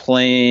much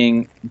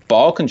playing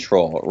ball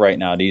control right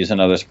now, to use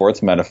another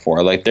sports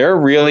metaphor. Like, they're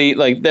really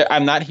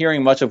I'm not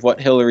hearing much of what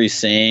Hillary's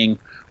saying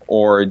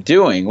or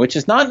doing, which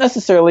is not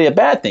necessarily a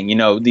bad thing.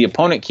 The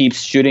opponent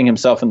keeps shooting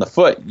himself in the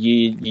foot.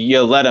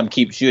 You let him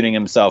keep shooting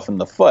himself in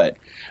the foot.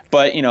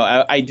 But,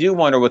 I do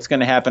wonder what's going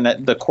to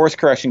happen. The course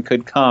correction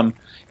could come,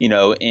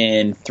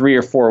 in 3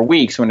 or 4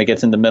 weeks when it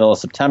gets in the middle of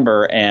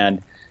September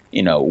and,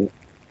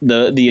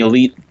 the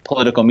elite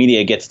political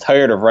media gets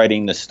tired of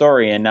writing the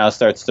story and now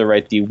starts to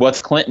write the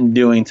what's Clinton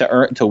doing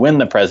to win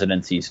the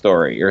presidency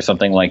story or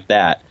something like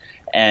that.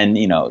 And,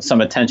 some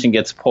attention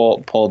gets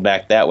pulled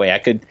back that way. I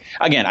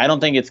don't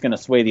think it's going to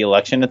sway the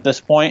election at this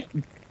point,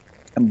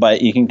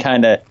 but you can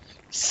kind of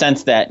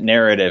sense that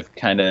narrative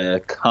kind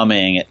of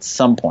coming at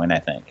some point, I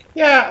think.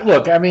 Yeah,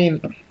 look, I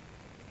mean,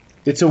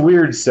 it's a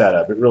weird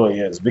setup. It really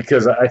is,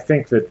 because I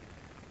think that,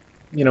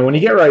 when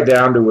you get right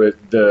down to it,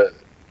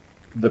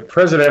 the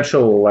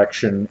presidential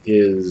election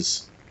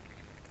this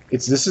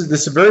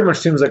very much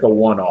seems like a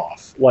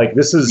one-off. Like,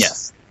 this is.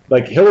 Yes.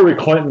 like Hillary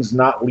Clinton's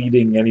not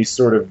leading any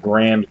sort of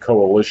grand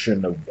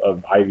coalition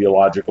of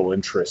ideological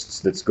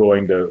interests that's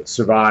going to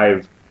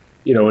survive,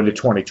 into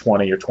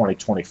 2020 or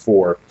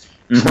 2024.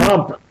 Mm-hmm.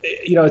 Trump,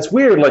 it's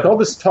weird. Like all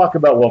this talk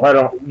about, well,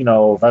 we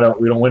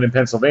don't win in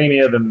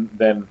Pennsylvania,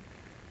 then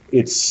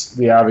it's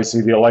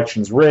obviously the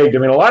election's rigged. I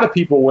mean, a lot of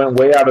people went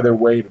way out of their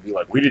way to be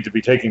like, we need to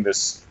be taking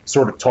this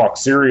sort of talk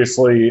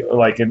seriously,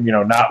 like, and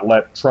not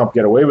let Trump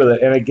get away with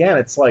it. And again,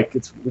 it's like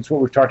it's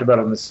what we've talked about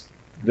on this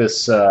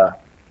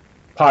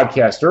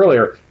podcast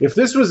earlier. If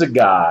this was a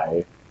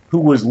guy who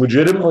was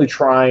legitimately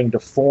trying to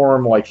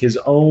form like his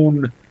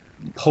own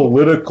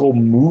political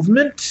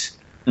movement,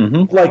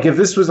 mm-hmm. like if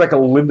this was like a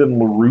Lyndon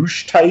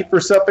LaRouche type or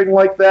something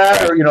like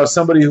that, or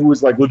somebody who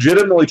was like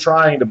legitimately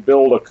trying to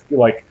build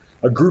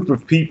a group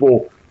of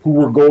people who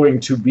were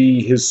going to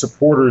be his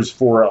supporters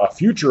for a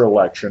future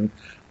election,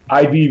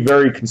 I'd be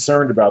very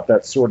concerned about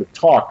that sort of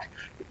talk.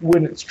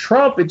 When it's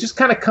Trump, it just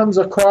kind of comes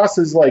across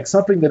as like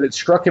something that it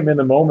struck him in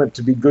the moment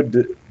to be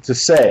good to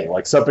say,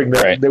 like something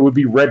that would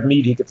be red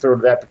meat he could throw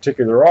to that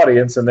particular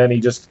audience, and then he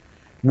just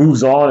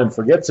moves on and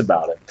forgets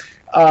about it.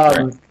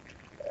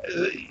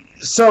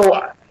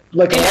 So,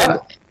 like,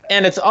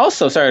 and it's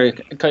also, sorry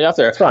to cut you off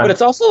there, but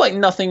it's also like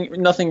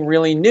nothing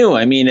really new.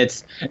 I mean,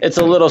 it's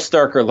a little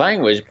starker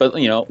language, but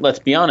let's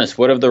be honest.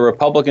 What have the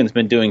Republicans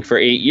been doing for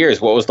 8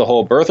 years? What was the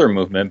whole birther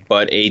movement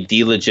but a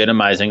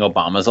delegitimizing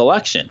Obama's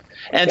election?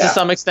 And to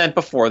some extent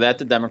before that,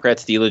 the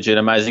Democrats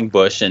delegitimizing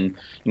Bush and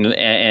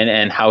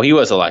how he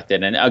was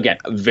elected. And again,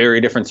 very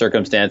different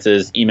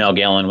circumstances. Email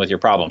Galen with your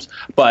problems,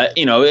 but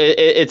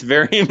it's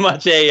very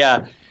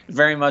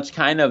much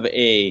kind of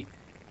a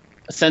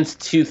since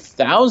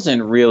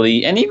 2000,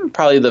 really, and even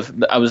probably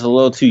I was a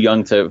little too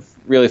young to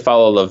really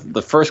follow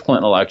the first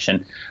Clinton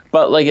election,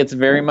 but like it's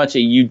very much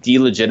you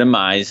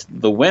delegitimize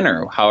the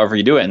winner, however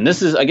you do it. And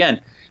this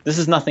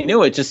is nothing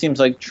new. It just seems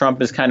like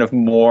Trump is kind of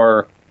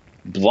more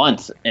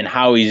blunt in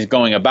how he's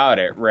going about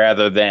it,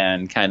 rather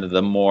than kind of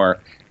the more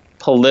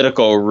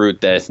political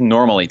route that's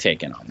normally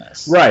taken on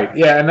this. Right.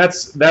 Yeah, and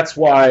that's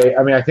why.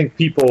 I mean, I think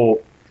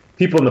people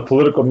in the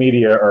political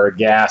media are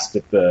aghast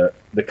at the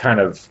kind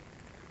of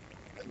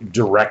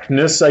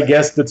directness, I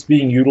guess, that's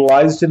being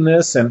utilized in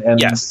this, and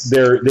yes.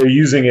 they're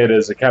using it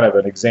as a kind of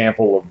an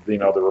example of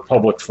the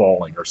republic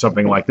falling or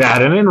something like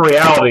that. And in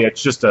reality,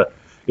 it's a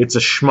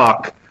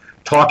schmuck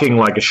talking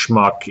like a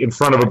schmuck in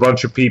front of a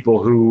bunch of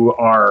people who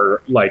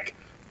are like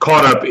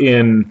caught up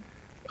in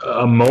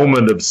a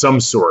moment of some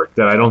sort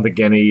that I don't think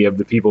any of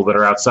the people that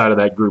are outside of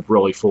that group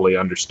really fully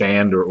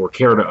understand or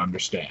care to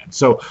understand.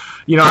 So,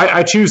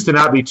 I choose to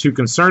not be too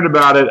concerned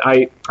about it.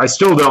 I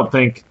still don't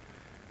think,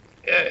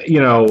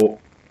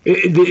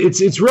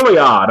 It's really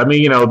odd. I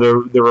mean,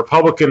 the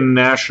Republican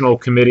National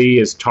Committee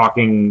is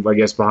talking, I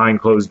guess, behind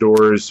closed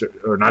doors,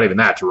 or not even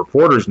that, to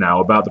reporters now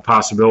about the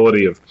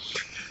possibility of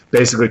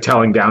basically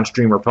telling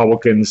downstream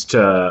Republicans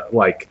to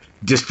like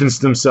distance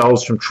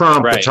themselves from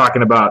Trump. Right. They're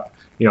talking about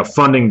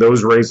funding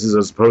those races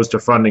as opposed to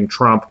funding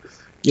Trump.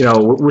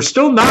 We're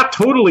still not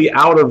totally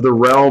out of the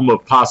realm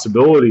of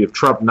possibility of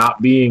Trump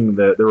not being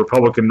the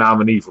Republican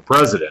nominee for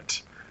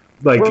president.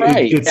 Like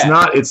it's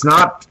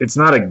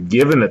not a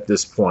given at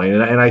this point,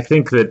 and I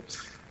think that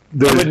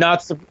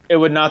it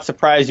would not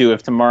surprise you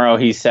if tomorrow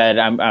he said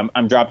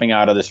I'm dropping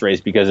out of this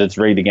race because it's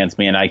rigged against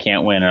me and I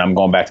can't win and I'm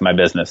going back to my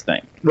business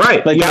thing.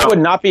 Right, that would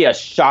not be a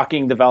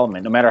shocking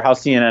development, no matter how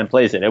CNN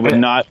plays it. It would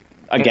not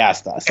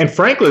aghast us. And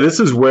frankly, this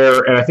is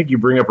where, and I think you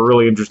bring up a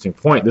really interesting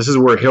point. This is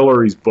where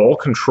Hillary's ball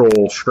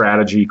control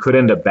strategy could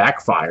end up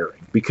backfiring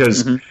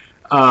because,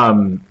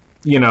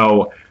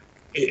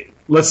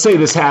 let's say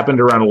this happened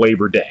around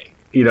Labor Day.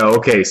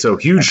 So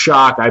huge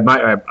shock. It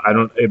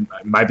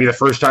might be the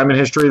first time in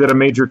history that a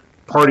major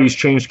party's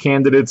changed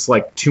candidates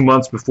like 2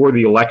 months before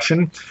the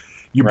election.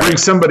 You bring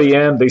somebody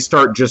in, they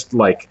start just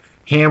like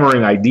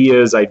hammering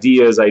ideas.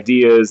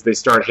 They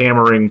start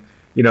hammering,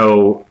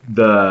 the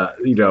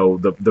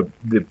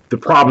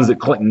problems that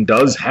Clinton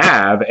does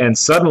have, and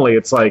suddenly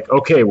it's like,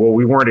 okay, well,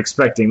 we weren't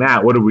expecting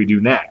that. What do we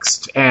do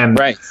next? And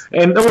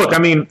look, I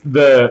mean,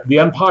 the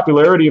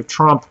unpopularity of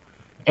Trump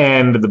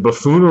and the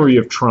buffoonery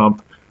of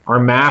Trump are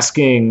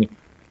masking,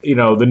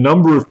 the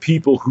number of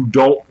people who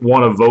don't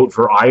want to vote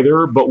for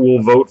either, but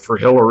will vote for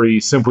Hillary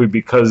simply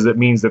because it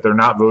means that they're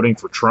not voting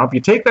for Trump.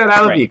 You take that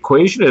out of the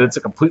equation, and it's a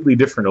completely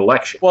different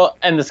election. Well,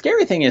 and the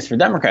scary thing is for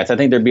Democrats, I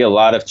think there'd be a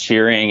lot of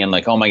cheering and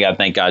like, oh my God,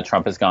 thank God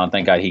Trump is gone.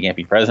 Thank God he can't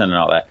be president and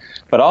all that.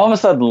 But all of a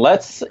sudden,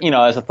 let's,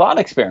 as a thought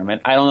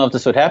experiment, I don't know if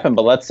this would happen,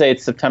 but let's say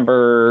it's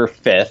September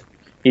 5th.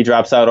 He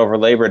drops out over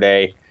Labor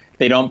Day.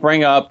 They don't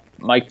bring up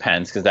Mike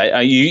Pence because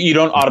you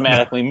don't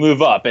automatically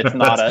move up. It's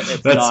not a.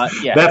 It's not.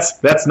 Yeah.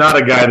 That's not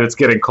a guy that's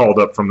getting called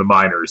up from the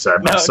minors.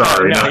 I'm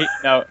sorry.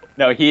 No.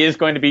 He is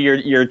going to be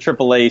your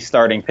AAA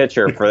starting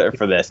pitcher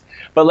for this.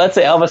 But let's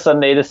say all of a sudden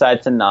they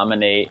decide to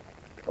nominate.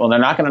 Well, they're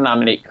not going to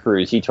nominate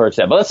Cruz. He torched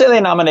that. But let's say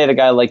they nominate a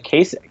guy like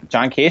Kasich,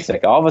 John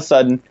Kasich. All of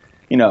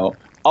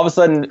a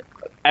sudden,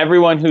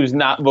 everyone who's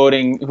not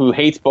voting, who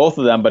hates both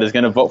of them, but is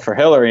going to vote for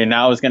Hillary, and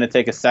now is going to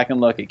take a second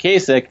look at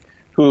Kasich.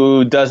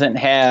 who doesn't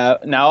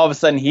have, now all of a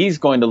sudden he's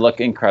going to look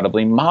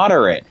incredibly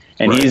moderate,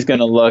 and he's going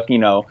to look,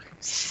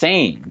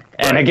 sane.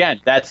 And again,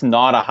 that's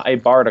not a high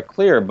bar to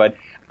clear, but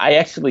I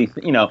actually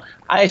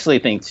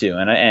think too,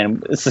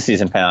 and it's the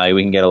season finale,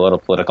 we can get a little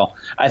political.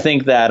 I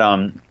think that,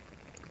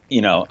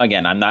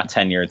 again, I'm not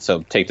tenured,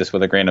 so take this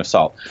with a grain of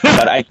salt.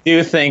 But I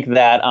do think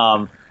that,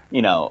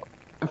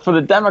 for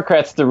the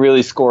Democrats to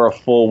really score a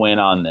full win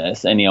on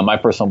this, and my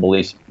personal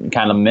beliefs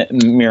kind of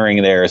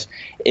mirroring theirs,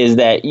 is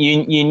that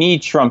you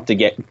need Trump to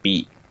get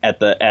beat in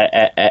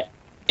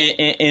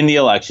the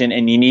election,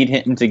 and you need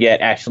him to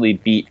get actually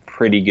beat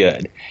pretty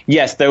good.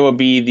 Yes, there will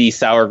be the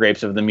sour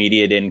grapes of the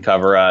media didn't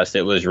cover us,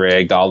 it was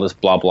rigged, all this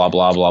blah blah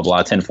blah blah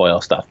blah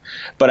tinfoil stuff.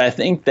 But I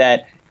think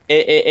that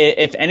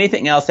if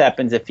anything else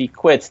happens, if he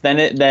quits,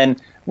 then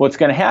what's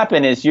going to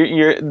happen is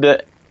you're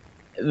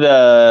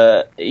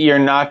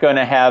not going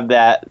to have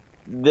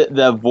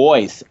the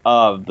voice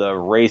of the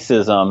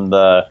racism,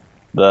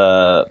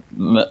 the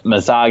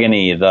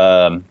misogyny,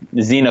 the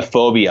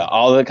xenophobia,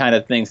 all the kind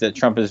of things that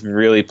Trump is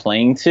really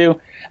playing to.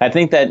 I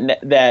think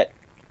that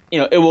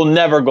it will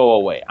never go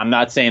away. I'm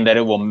not saying that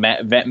it will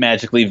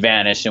magically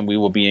vanish and we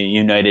will be a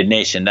united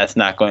nation. That's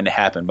not going to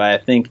happen. But I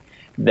think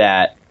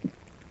that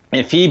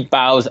if he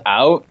bows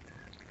out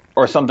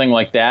or something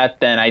like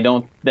that, then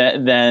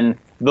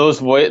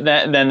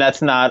then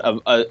that's not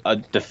a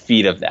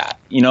defeat of that.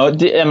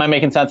 Am I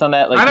making sense on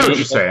that? I know what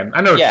you're saying.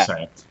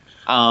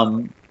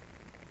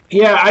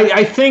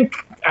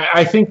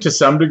 I think to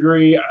some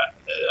degree,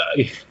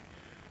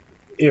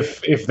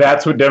 if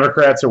that's what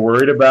Democrats are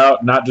worried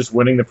about, not just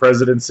winning the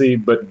presidency,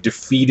 but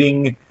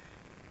defeating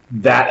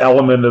that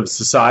element of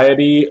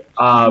society,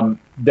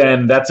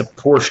 then that's a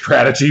poor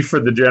strategy for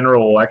the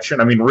general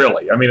election. I mean,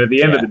 really. I mean, at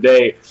the end of the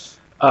day,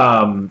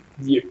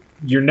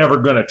 you're never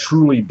going to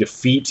truly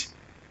defeat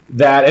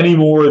that any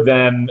more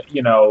than,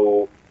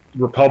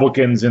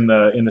 Republicans in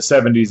the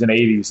 70s and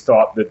 80s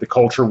thought that the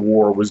culture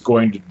war was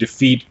going to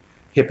defeat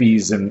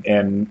hippies and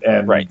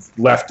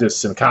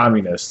leftists and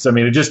communists. I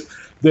mean,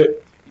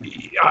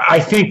 I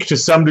think to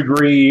some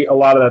degree a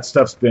lot of that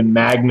stuff's been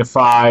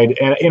magnified,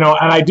 and and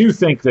I do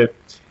think that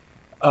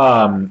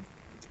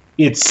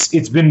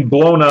it's been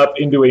blown up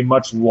into a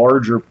much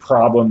larger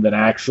problem than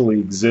actually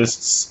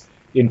exists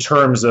in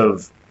terms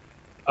of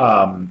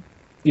I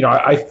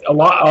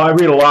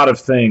read a lot of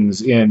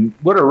things in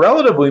what are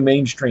relatively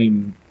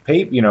mainstream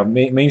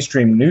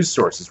mainstream news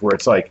sources where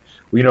it's like,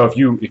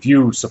 if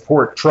you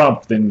support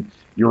Trump, then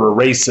you're a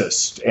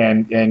racist,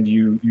 and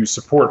you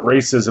support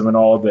racism and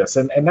all of this,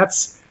 and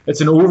it's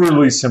an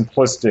overly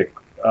simplistic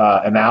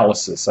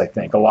analysis. I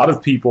think a lot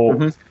of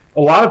people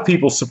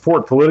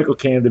support political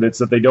candidates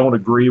that they don't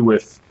agree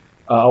with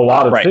a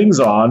lot of things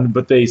on,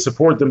 but they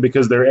support them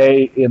because they're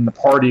A, in the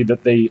party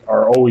that they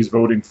are always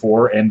voting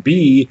for, and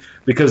B,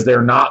 because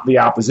they're not the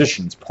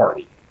opposition's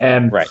party.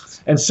 And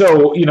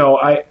so,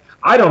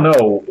 I don't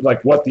know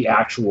what the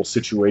actual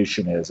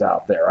situation is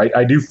out there.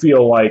 I do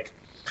feel like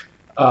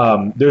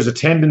there's a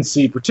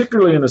tendency,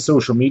 particularly in the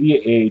social media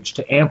age,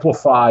 to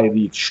amplify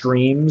the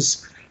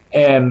extremes.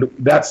 And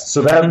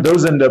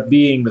those end up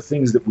being the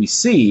things that we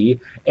see,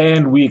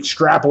 and we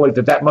extrapolate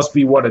that must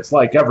be what it's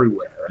like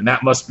everywhere, and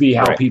that must be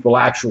how people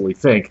actually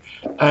think.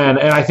 And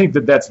I think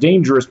that that's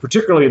dangerous,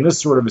 particularly in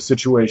this sort of a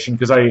situation,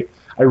 because I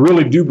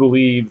really do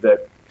believe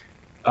that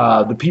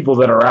the people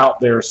that are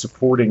out there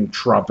supporting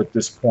Trump at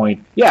this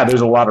point,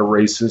 there's a lot of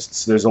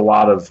racists, there's a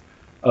lot of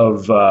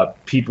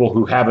people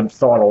who haven't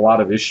thought a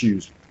lot of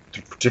issues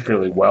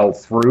particularly well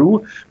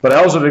through, but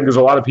I also think there's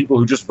a lot of people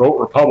who just vote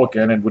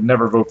Republican and would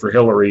never vote for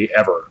Hillary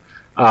ever,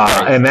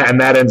 and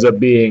that ends up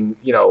being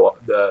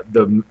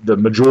the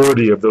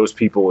majority of those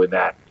people in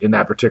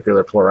that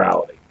particular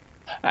plurality.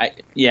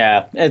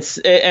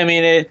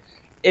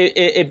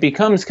 It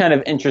becomes kind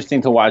of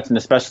interesting to watch, and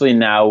especially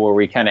now where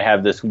we kind of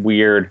have this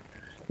weird,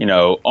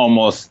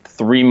 almost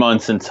 3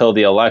 months until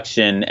the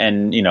election,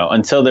 and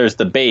until there's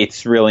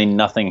debates, really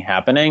nothing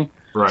happening.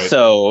 Right.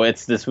 So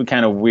it's this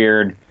kind of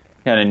weird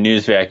kind of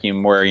news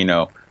vacuum where I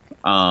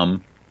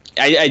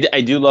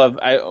do love.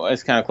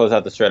 Let's kind of close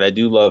out this thread. I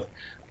do love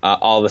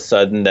all of a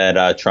sudden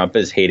that Trump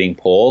is hating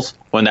polls,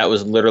 when that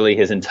was literally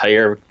his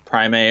entire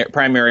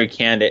primary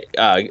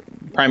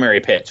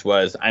pitch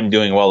was, I'm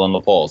doing well in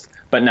the polls,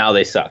 but now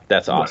they suck.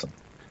 That's awesome. Right.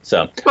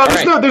 So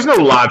there's no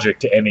logic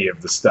to any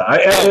of the stuff.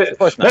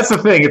 That's the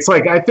thing. It's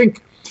like, I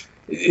think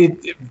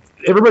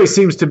everybody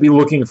seems to be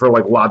looking for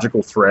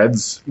logical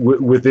threads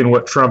within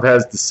what Trump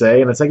has to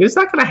say, and it's like, it's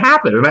not going to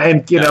happen.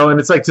 And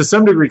it's like, to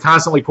some degree,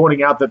 constantly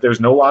pointing out that there's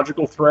no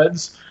logical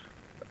threads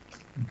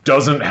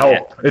doesn't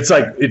help. It's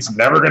like, it's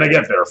never going to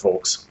get there,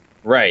 folks.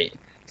 Right.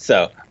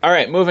 So, all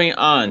right, moving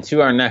on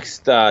to our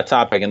next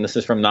topic, and this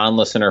is from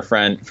non-listener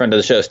friend of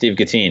the show, Steve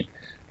Gattine.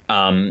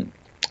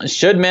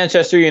 Should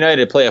Manchester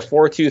United play a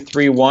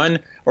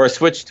 4-2-3-1 or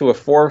switch to a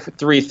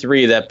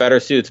 4-3-3 that better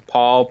suits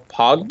Paul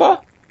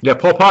Pogba? Yeah,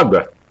 Paul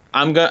Pogba.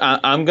 I'm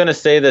gonna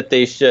say that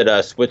they should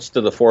switch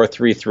to the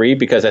 4-3-3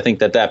 because I think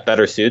that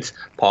better suits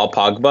Paul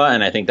Pogba,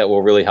 and I think that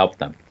will really help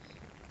them.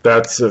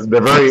 They're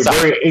very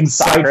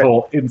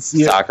insightful.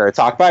 Soccer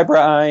talk by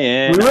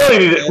Brian. We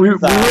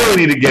really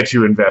need to get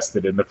you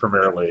invested in the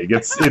Premier League.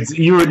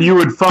 You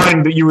would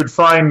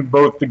find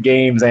both the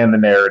games and the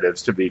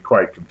narratives to be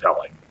quite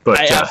compelling. But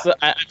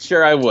I'm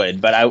sure I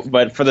would.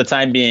 But for the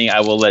time being,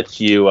 I will let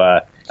you.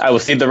 I will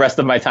cede the rest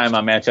of my time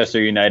on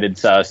Manchester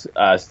United's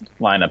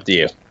lineup to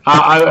you.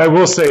 I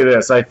will say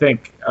this. I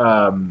think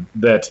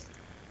that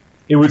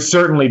it would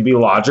certainly be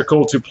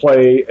logical to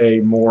play a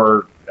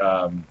more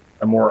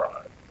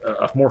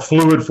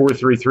fluid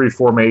 4-3-3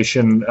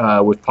 formation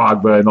with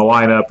Pogba in the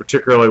lineup,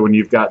 particularly when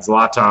you've got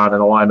Zlatan in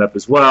the lineup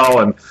as well.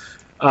 And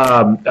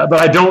but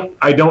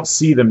I don't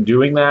see them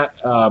doing that.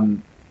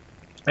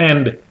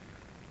 And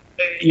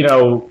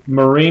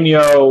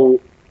Mourinho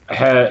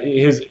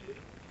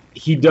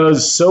he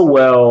does so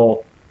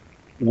well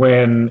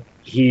when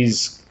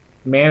he's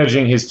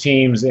managing his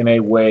teams in a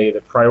way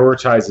that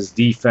prioritizes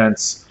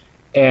defense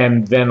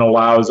and then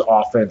allows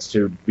offense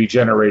to be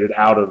generated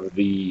out of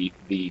the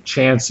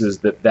chances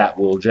that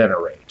will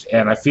generate.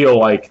 And I feel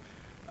like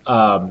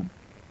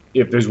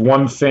if there's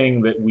one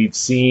thing that we've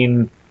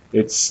seen,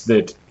 it's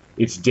that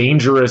it's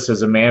dangerous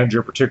as a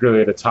manager,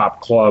 particularly at a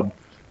top club,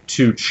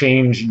 to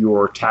change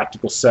your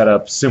tactical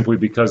setup simply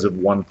because of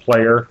one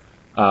player,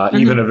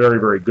 even a very,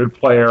 very good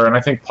player. And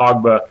I think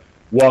Pogba,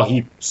 while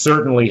he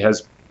certainly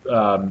has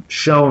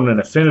shown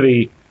an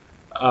affinity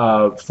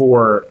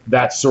for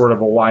that sort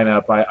of a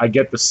lineup, I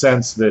get the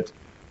sense that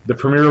the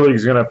Premier League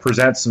is going to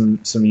present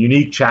some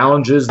unique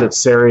challenges that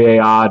Serie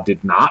A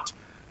did not.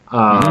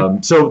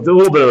 So a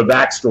little bit of a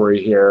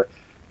backstory here.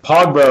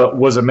 Pogba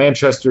was a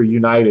Manchester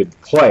United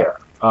player.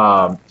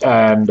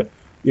 And,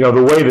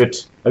 the way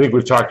that, I think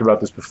we've talked about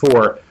this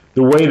before,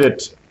 the way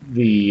that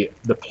the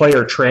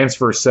player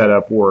transfer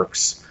setup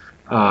works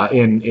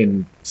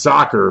in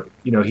soccer,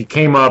 he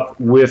came up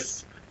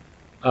with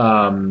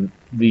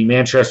the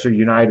Manchester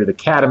United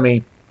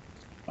Academy,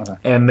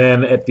 and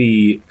then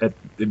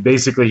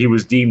basically he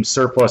was deemed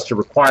surplus to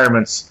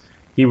requirements.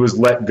 He was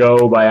let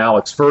go by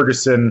Alex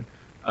Ferguson,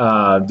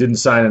 didn't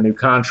sign a new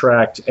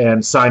contract,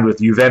 and signed with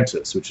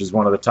Juventus, which is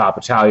one of the top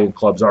Italian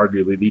clubs,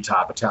 arguably the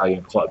top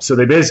Italian club. So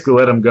they basically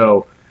let him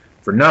go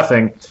for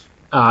nothing,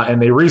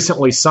 and they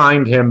recently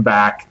signed him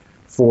back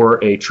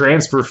for a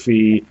transfer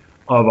fee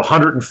of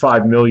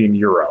 105 million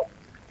euro.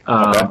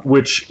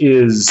 Which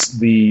is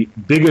the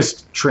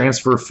biggest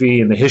transfer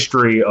fee in the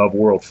history of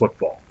world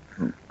football.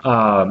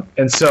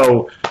 And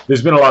so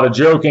there's been a lot of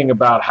joking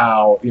about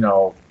how,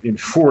 in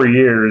 4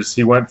 years,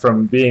 he went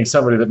from being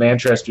somebody that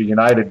Manchester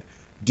United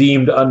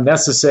deemed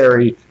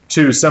unnecessary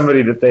to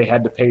somebody that they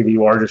had to pay the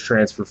largest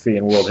transfer fee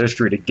in world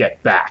history to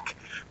get back.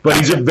 But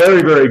he's a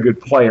very, very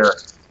good player.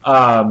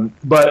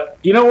 But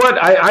you know what?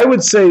 I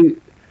would say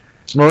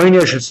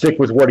Mourinho should stick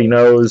with what he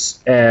knows,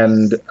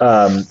 and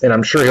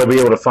I'm sure he'll be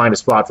able to find a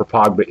spot for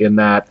Pogba in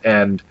that.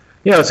 And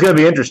it's going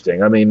to be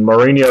interesting. I mean,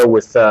 Mourinho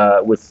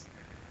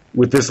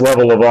with this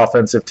level of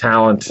offensive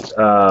talent,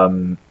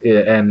 and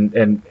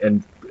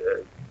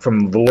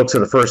from the looks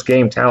of the first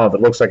game, talent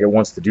that looks like it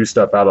wants to do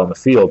stuff out on the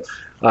field.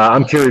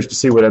 I'm curious to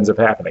see what ends up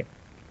happening.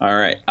 All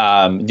right.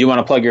 Do you want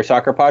to plug your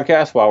soccer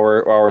podcast while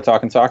we're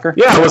talking soccer?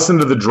 Yeah, listen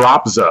to the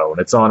Drop Zone.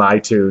 It's on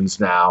iTunes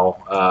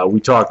now. We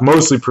talk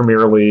mostly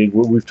Premier League.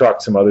 We've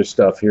talked some other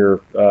stuff here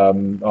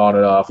on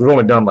and off. We've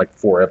only done like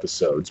 4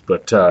 episodes,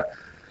 but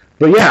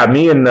yeah,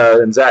 me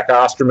and Zach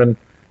Osterman,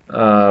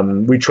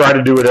 we try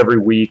to do it every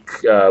week.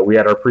 We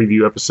had our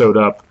preview episode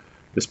up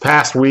this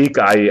past week.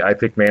 I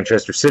picked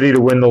Manchester City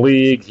to win the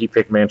league. He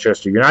picked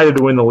Manchester United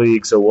to win the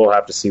league. So we'll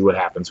have to see what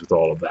happens with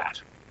all of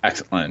that.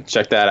 Excellent.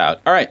 Check that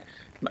out. All right.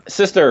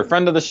 Sister,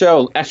 friend of the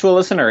show, actual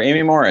listener,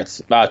 Amy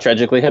Moritz,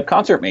 tragically hip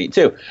concert mate,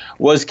 too.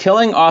 Was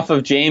killing off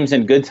of James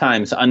in Good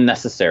Times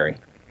unnecessary?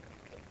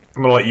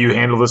 I'm going to let you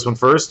handle this one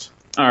first.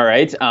 All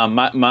right.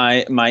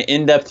 My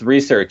in-depth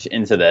research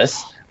into this,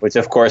 which,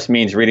 of course,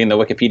 means reading the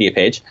Wikipedia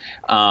page,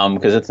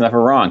 because it's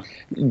never wrong.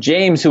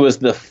 James, who was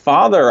the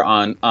father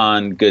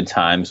on Good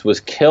Times, was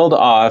killed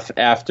off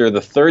after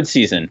the 3rd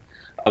season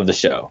of the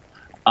show.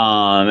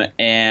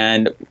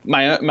 And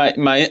my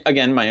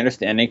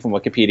understanding from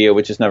Wikipedia,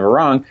 which is never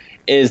wrong,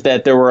 is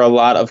that there were a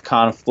lot of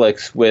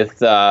conflicts with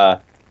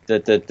the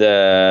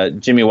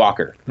Jimmy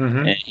Walker,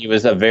 and he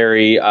was a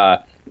very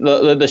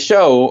the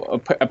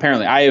show.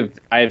 Apparently, I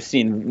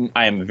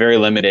am very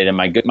limited in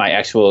my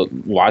actual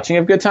watching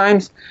of Good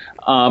Times,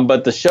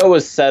 but the show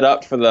was set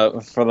up for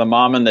the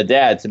mom and the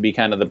dad to be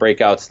kind of the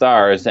breakout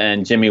stars,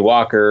 and Jimmy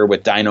Walker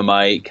with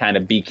Dynamite kind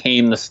of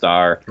became the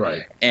star,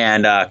 right?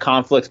 And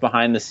conflicts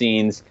behind the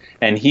scenes,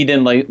 and he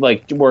didn't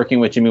like working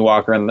with Jimmy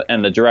Walker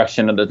and the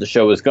direction that the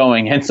show was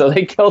going, and so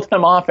they killed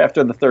him off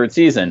after the 3rd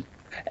season,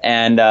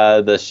 and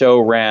the show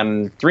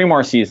ran 3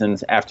 more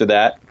seasons after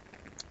that.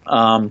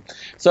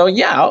 So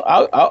yeah,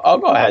 I'll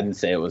go ahead and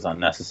say it was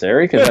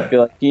unnecessary, because I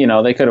feel like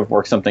they could have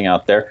worked something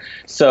out there.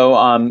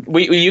 So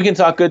you can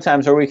talk Good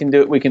Times, or we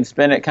can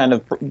spin it kind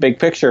of big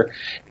picture.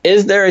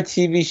 Is there a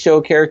TV show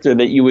character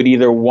that you would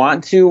either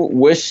want to,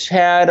 wish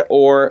had,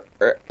 or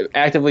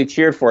actively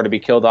cheered for to be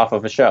killed off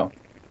of a show?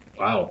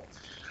 Wow.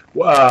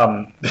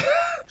 Well,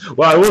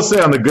 I will say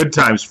on the good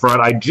times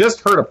front, I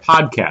just heard a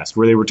podcast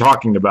where they were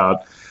talking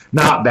about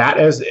not that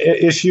as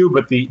issue,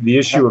 but the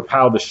issue of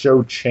how the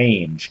show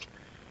changed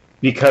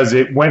because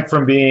it went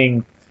from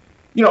being,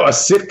 a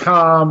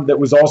sitcom that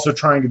was also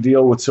trying to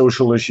deal with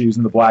social issues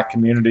in the black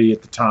community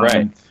at the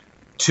time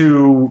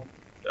to,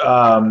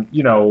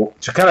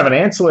 to kind of an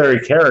ancillary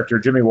character,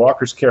 Jimmy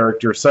Walker's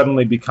character,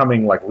 suddenly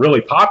becoming like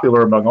really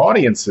popular among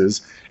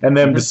audiences, and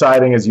then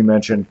deciding, as you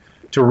mentioned,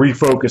 to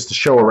refocus the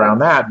show around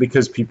that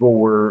because people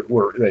were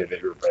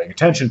paying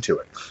attention to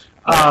it.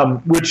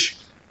 Which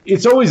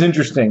it's always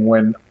interesting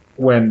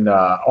when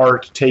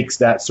art takes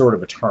that sort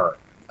of a turn.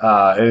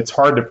 It's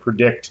hard to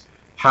predict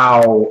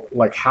how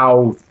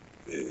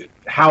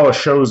a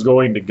show's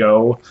going to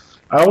go.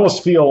 I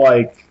almost feel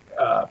like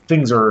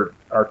things are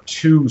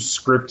too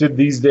scripted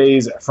these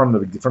days from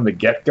the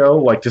get-go.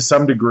 Like to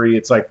some degree,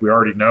 it's like we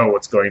already know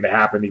what's going to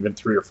happen even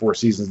 3 or 4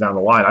 seasons down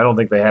the line. I don't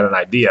think they had an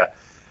idea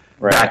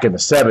back in the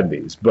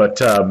 70s.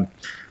 But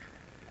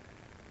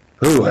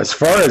as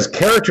far as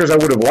characters I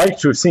would have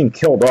liked to have seen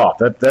killed off,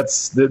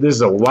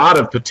 there's a lot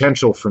of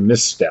potential for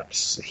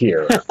missteps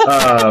here.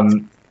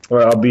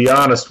 Well, I'll be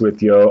honest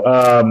with you.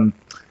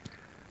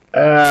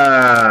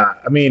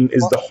 I mean,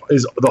 is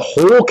the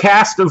whole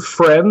cast of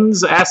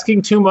Friends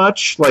asking too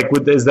much? Like,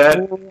 is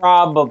that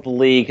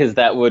probably because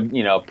that would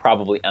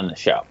probably end the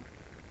show?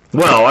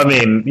 Well, I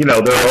mean, there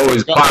are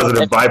always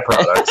positive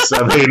byproducts.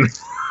 I mean,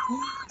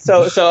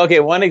 so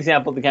okay. One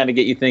example to kind of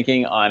get you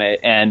thinking on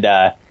it,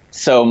 and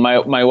so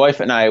my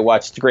wife and I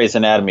watched Grey's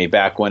Anatomy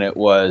back when it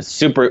was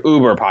super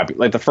uber popular,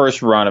 like the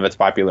first run of its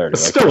popularity.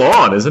 It's still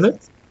on, isn't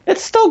it?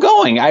 It's still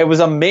going. I was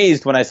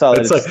amazed when I saw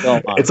that it's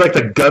still on. It's like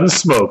the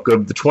Gunsmoke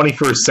of the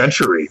 21st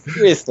century.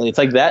 Seriously, it's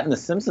like that in The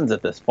Simpsons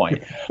at this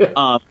point.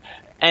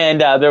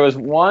 And there was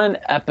one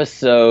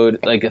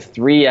episode, like a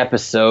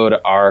 3-episode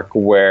arc,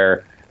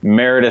 where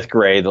Meredith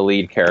Grey, the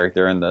lead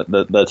character and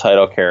the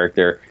title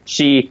character,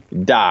 she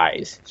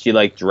dies. She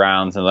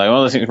drowns, and one of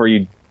those things where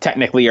you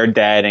technically are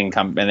dead and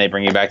they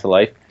bring you back to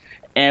life.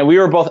 And we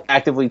were both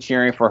actively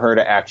cheering for her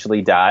to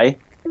actually die.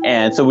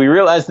 And so we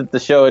realized that the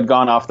show had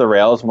gone off the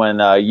rails when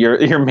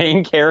your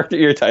main character,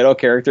 your title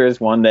character, is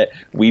one that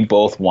we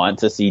both want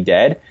to see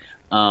dead.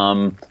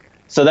 So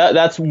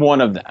that's one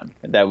of them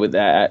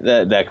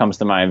that comes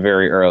to mind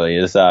very early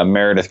is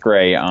Meredith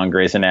Grey on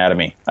Grey's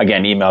Anatomy.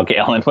 Again, email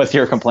Galen with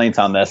your complaints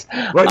on this.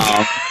 Right.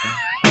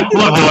 I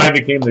love how I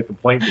became the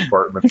complaint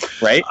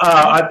department. Right.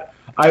 I'm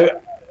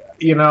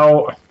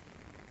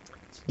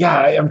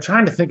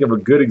trying to think of a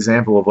good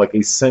example of like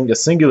a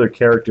singular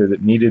character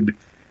that needed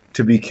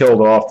to be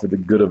killed off for the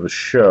good of a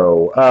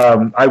show.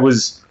 I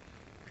was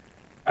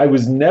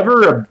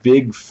never a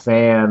big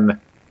fan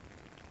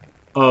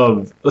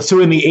of. So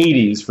in the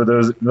 80s, for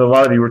those, a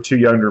lot of you were too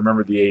young to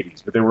remember the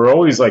 80s, but there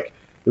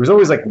was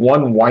always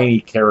one whiny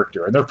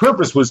character, and their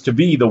purpose was to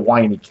be the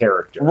whiny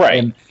character,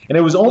 right? And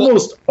it was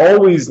almost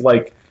always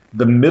like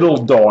the middle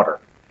daughter.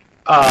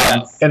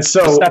 And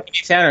so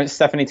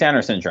Stephanie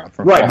Tanner syndrome,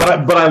 right?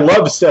 But I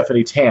love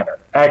Stephanie Tanner.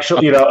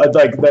 Actually,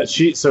 like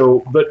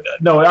that. But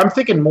no, I'm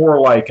thinking more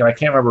like, and I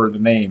can't remember the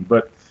name,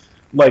 but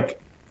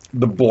like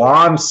the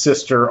blonde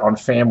sister on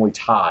Family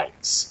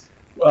Ties.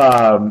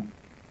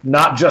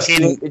 Not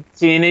Justine.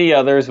 Tina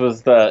Yothers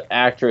was the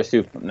actress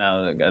who.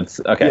 No, that's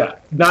okay.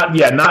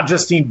 Not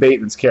Justine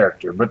Bateman's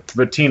character,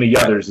 but Tina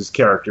Yothers'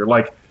 character.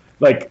 Like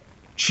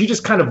she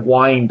just kind of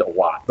whined a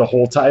lot the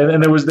whole time,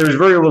 and there was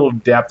very little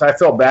depth. I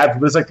felt bad, but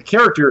it was like the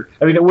character.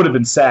 I mean, it would have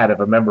been sad if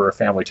a member of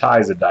Family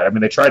Ties had died. I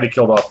mean, they tried to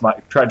kill off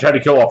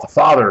the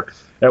father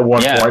at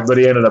one point, but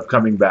he ended up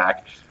coming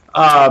back.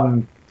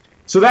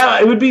 So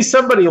that it would be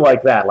somebody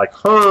like that, like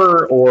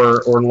her,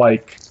 or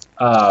like.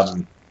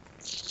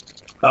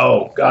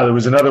 Oh God, there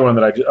was another one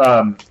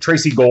that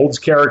Tracy Gold's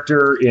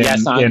character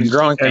in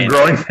Growing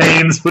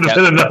Pains would have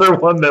been another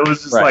one that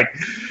was just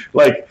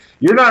like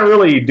you're not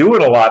really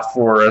doing a lot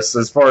for us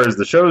as far as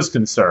the show's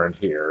concerned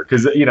here,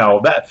 because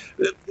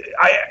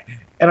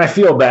I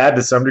feel bad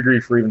to some degree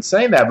for even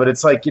saying that, but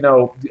it's like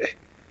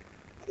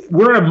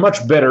we're in a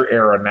much better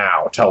era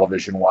now,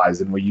 television wise,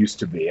 than we used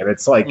to be, and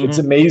it's like it's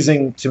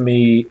amazing to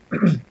me,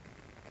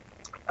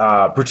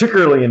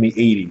 particularly in the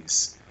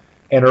 80s.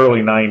 And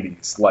early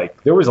 90s,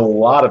 like there was a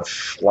lot of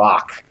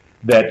schlock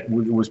that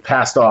was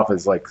passed off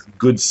as like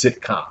good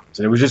sitcoms,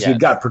 and it was just it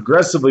got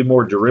progressively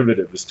more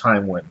derivative as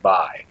time went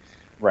by,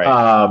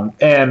 right?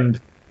 And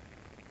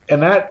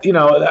that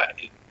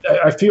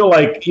I feel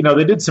like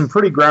they did some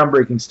pretty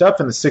groundbreaking stuff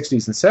in the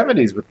 60s and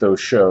 70s with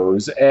those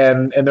shows,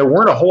 and there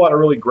weren't a whole lot of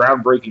really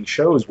groundbreaking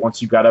shows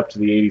once you got up to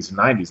the 80s and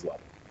 90s level.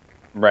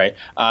 Right.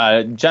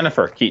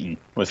 Jennifer Keaton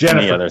was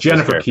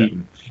Jennifer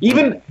Keaton.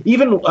 Even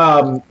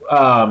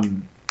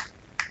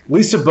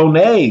Lisa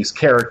Bonet's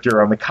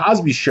character on The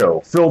Cosby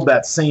Show filled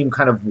that same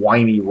kind of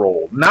whiny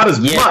role. Not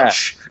as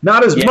much,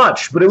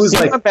 but it was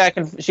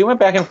she went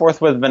back and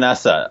forth with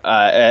Vanessa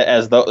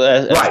as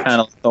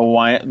kind of the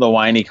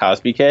whiny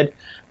Cosby kid.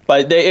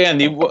 But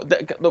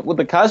what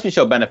the Cosby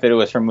Show benefited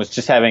was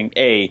just having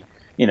I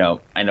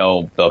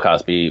know Bill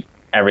Cosby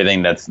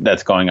everything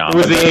that's going on. It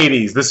was the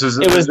 80s. This was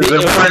a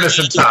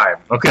reminiscent time.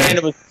 Okay, and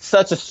it was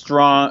such a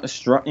strong,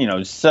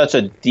 such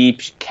a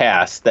deep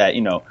cast that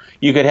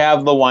you could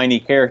have the whiny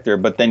character,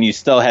 but then you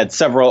still had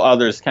several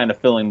others kind of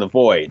filling the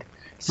void.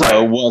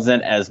 So It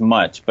wasn't as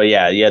much. But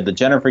yeah, you had the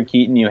Jennifer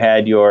Keaton. You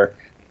had your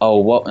I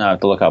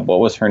have to look up what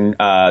was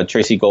her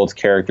Tracy Gold's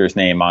character's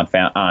name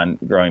on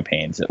Growing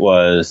Pains. It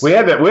was we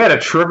had a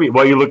trivia.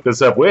 While you look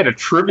this up, we had a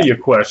trivia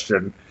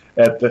question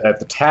at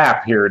the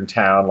Tap here in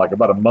town like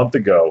about a month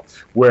ago,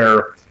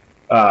 where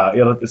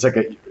it's like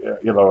a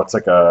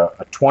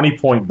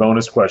 20-point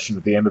bonus question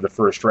at the end of the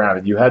first round,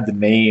 and you had to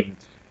name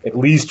at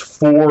least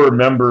 4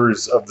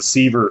 members of the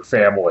Seaver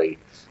family,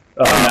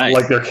 nice.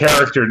 Like their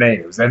character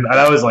names, and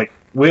I was like.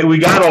 We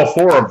got all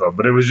 4 of them,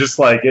 but it was just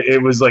like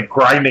it was like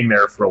grinding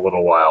there for a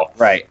little while.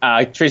 Right.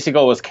 Tracy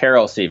Gold was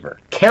Carol Seaver.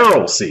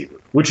 Carol Seaver,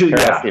 which is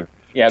Seaver.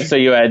 Yeah. So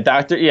you had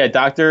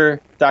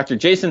Dr.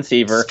 Jason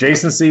Seaver,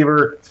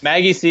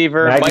 Maggie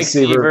Seaver, Mike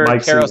Seaver,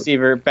 Carol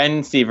Seaver,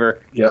 Ben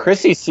Seaver,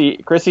 Chrissy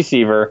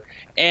Seaver,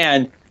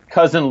 and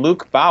cousin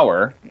Luke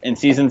Bauer in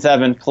season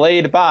 7,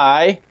 played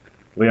by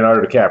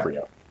Leonardo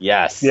DiCaprio.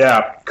 Yes.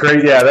 Yeah.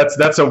 Great. Yeah.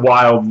 That's a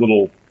wild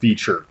little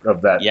feature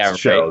of that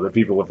show that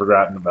people have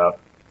forgotten about.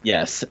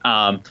 Yes.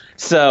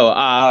 So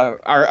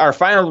our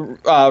final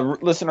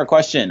listener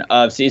question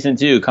of season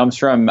 2 comes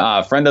from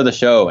friend of the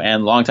show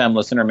and longtime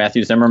listener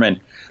Matthew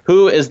Zimmerman.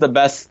 Who is the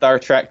best Star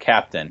Trek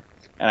captain?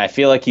 And I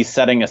feel like he's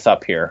setting us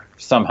up here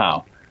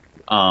somehow.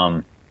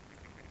 Because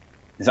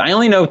I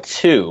only know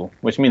 2,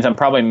 which means I'm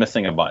probably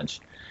missing a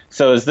bunch.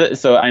 So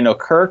I know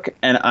Kirk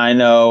and I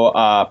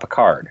know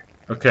Picard.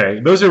 Okay,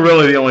 those are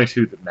really the only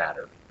 2 that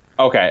matter.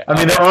 Okay. I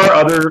mean,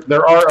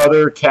 there are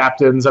other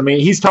captains. I mean,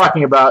 he's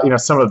talking about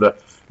some of the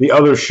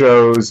other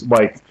shows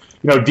like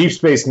Deep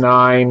Space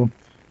Nine.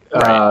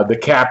 Right. The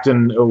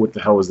captain. Oh, what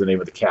the hell was the name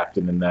of the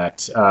captain in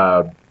that?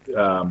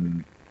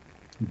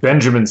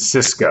 Benjamin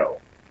Sisko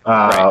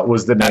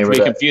was the name. Not to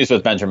be confused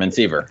with Benjamin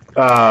Seaver.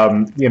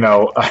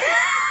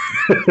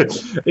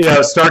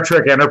 Star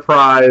Trek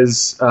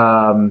Enterprise.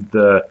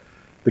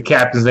 The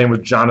captain's name was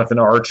Jonathan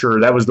Archer.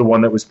 That was the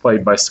one that was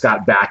played by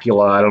Scott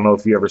Bakula. I don't know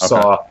if you ever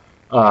saw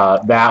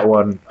that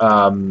one.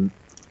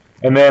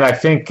 And then I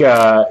think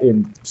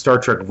in Star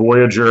Trek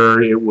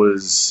Voyager, it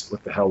was,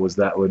 what the hell was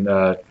that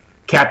one?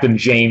 Captain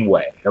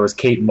Janeway. That was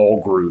Kate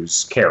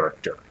Mulgrew's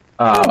character.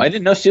 I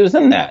didn't know she was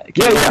in that.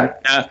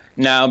 Yeah.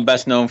 Now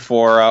best known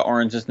for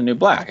Orange is the New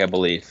Black, I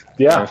believe.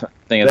 Yeah. I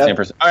think it's the same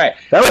person. All right.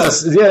 That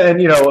was,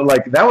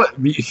 that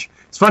was,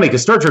 it's funny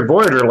because Star Trek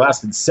Voyager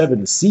lasted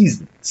 7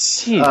 seasons.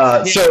 So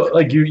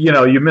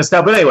you missed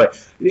out. But anyway,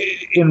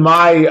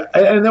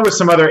 and there were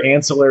some other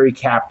ancillary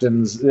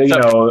captains,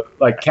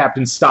 like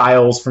Captain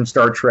Styles from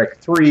Star Trek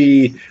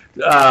 3,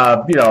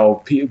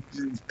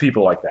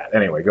 people like that.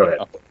 Anyway, go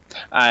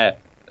ahead.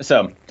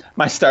 So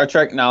my Star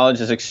Trek knowledge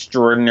is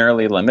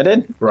extraordinarily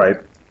limited. Right.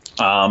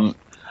 Your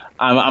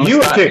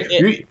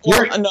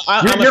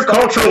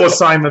cultural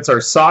assignments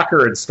are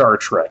soccer and Star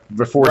Trek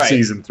before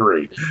season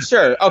 3.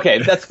 Sure,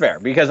 okay, that's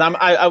fair because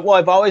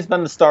I've always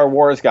been the Star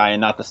Wars guy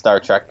and not the Star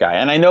Trek guy,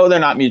 and I know they're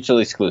not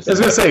mutually exclusive. I was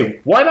gonna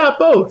say, why not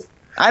both?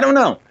 I don't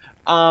know.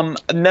 I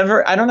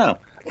don't know.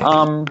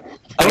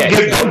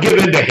 Okay. Don't give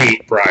in to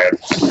hate, Brian.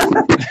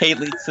 Hate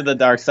leads to the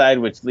dark side,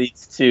 which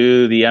leads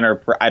to the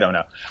Enterprise. I don't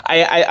know.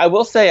 I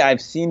will say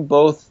I've seen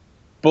both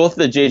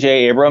the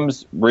J.J.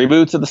 Abrams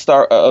reboots of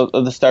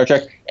the Star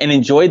Trek and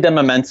enjoyed them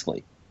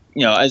immensely.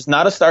 As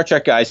not a Star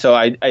Trek guy, so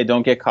I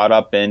don't get caught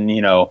up in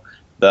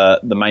the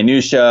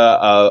minutia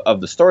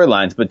of the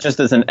storylines, but just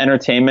as an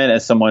entertainment,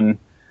 as someone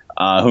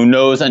who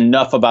knows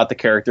enough about the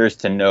characters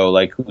to know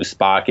like who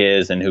Spock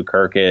is and who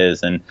Kirk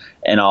is and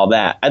all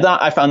that.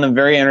 I found them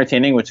very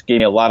entertaining, which gave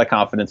me a lot of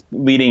confidence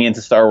leading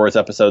into Star Wars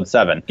Episode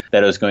 7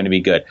 that it was going to be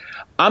good.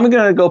 I'm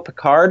going to go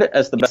Picard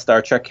as the best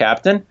Star Trek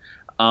captain.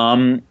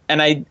 And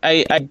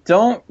I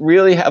don't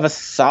really have a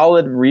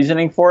solid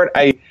reasoning for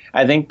it.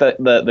 I think that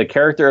the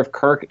character of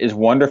Kirk is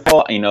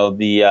wonderful.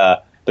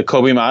 The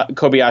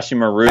Kobayashi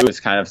Maru is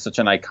kind of such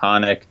an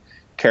iconic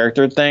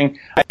character thing.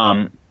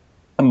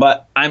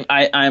 But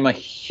I'm a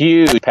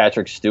huge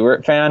Patrick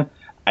Stewart fan.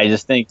 I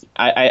just think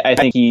I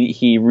think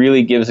he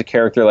really gives a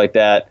character like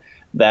that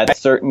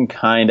certain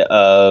kind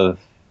of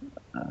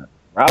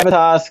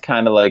gravitas,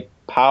 kind of like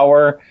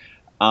power.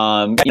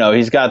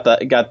 He's got the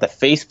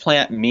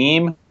faceplant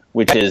meme,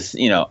 which is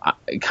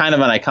kind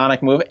of an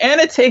iconic move,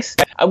 and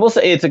I will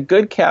say it's a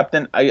good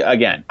captain.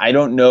 I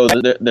don't know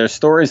their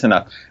stories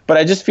enough, but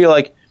I just feel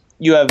like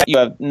you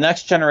have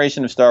next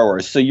generation of Star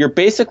Wars, so you're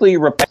basically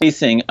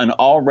replacing an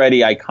already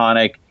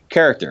iconic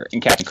character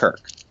in Captain Kirk.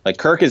 Like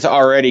Kirk is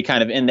already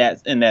kind of in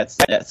that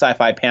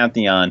sci-fi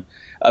pantheon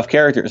of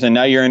characters, and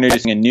now you're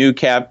introducing a new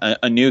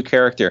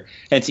character,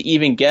 and to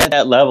even get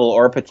that level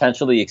or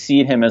potentially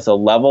exceed him as a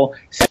level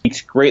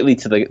speaks greatly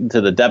to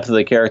the depth of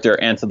the character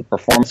and to the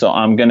performance. So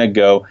I'm gonna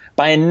go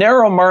by a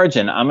narrow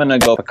margin. I'm gonna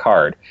go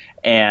Picard,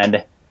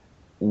 and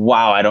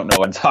wow, I don't know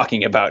what I'm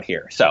talking about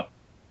here. So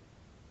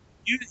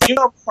you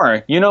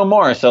know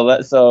more. So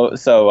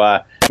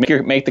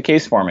make the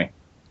case for me.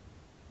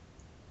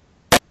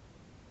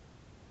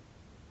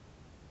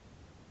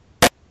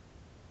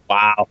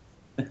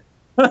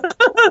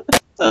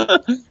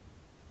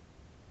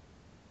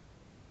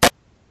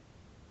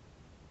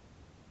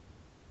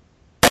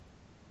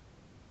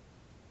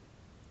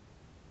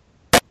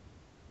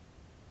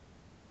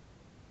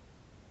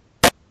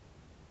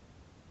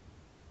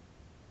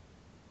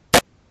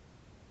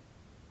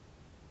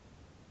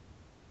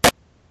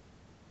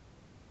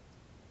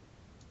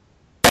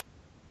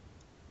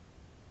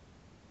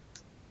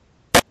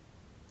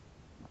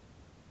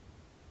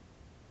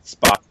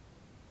 Spock.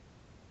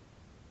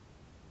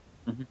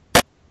 Mhm.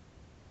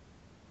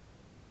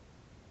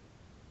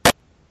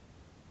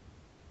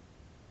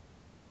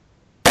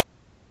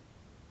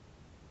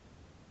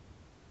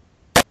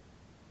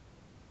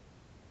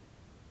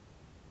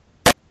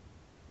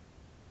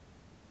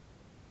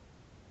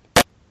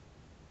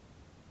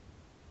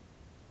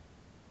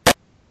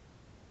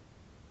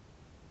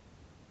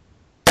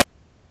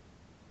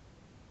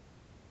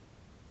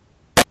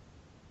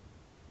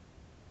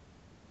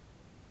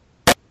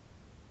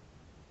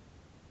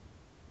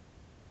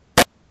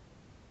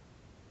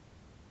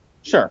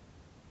 Sure.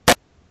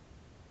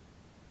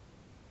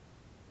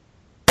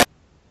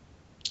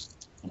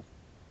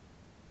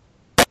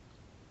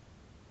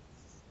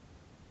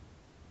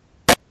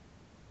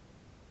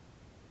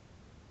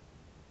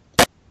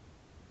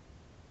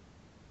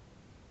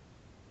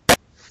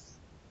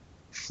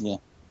 Yeah.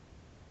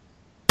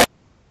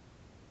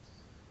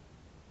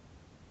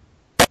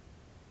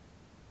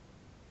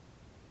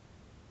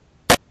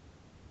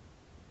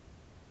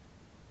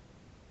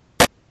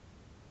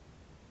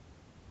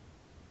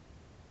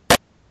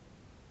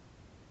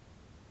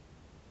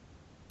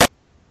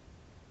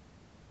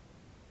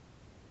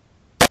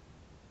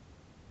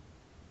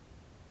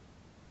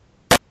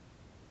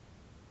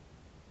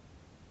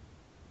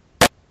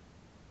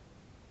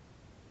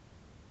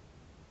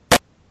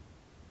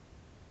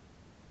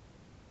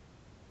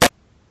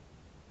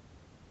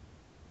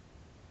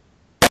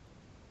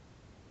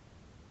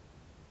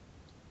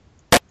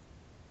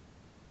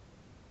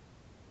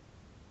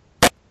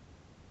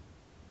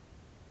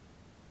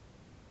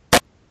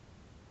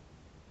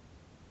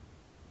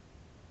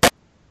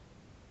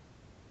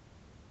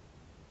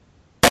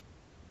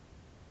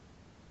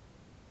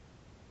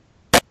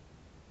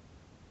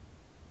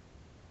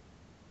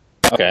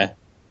 Okay.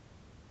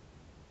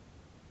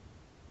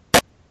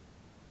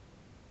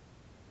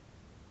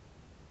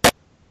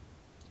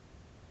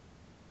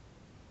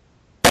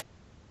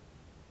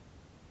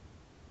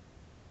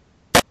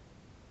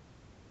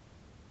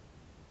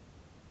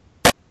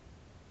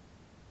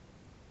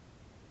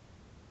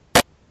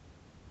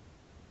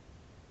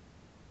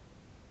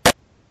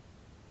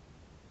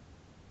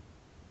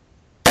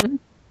 Mhm.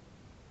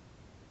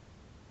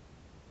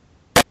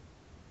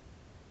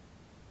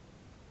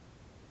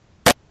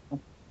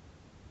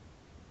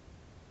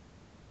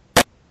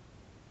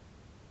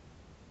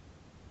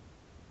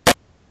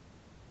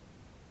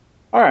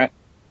 All right.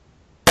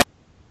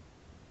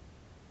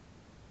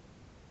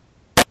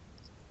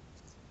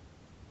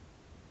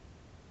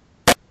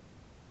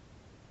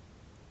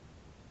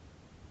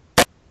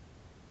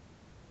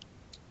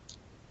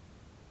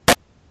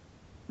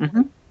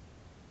 Mm-hmm.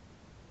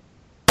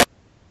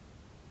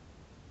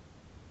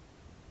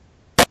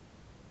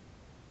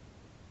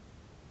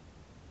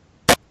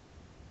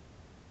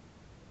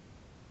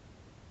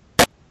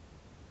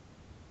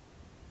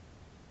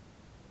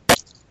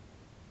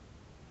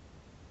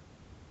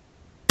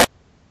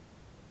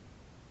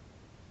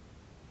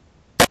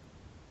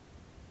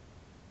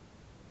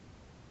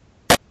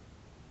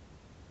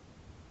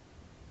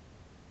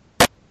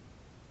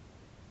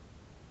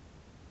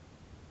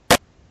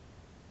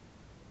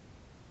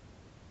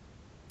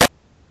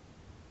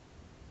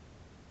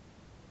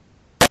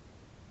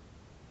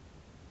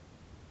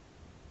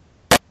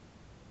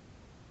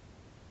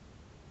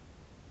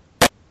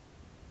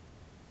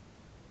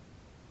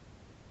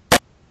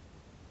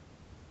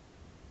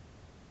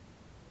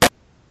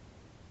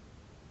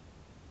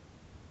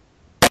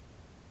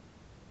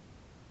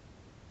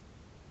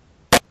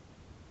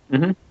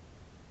 Mm-hmm.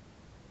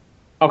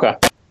 Okay.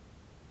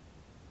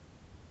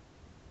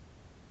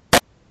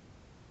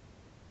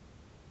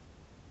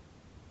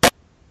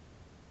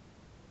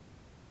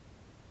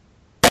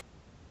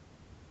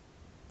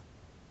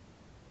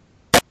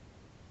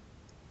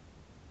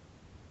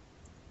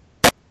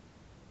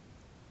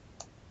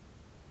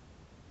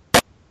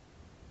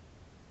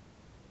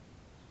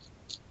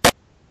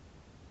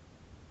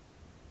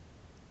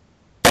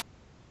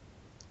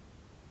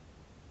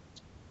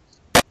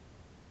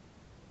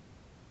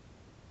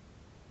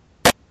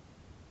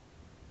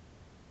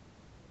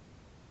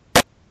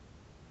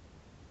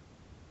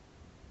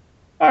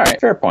 All right,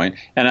 fair point.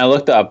 And I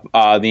looked up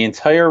the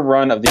entire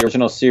run of the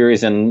original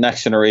series and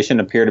Next Generation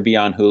appear to be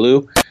on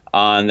Hulu.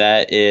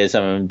 That is,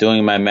 I'm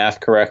doing my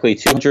math correctly,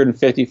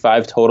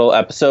 255 total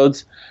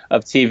episodes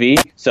of TV.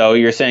 So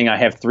you're saying I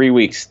have 3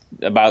 weeks,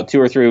 about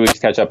 2 or 3 weeks, to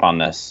catch up on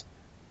this.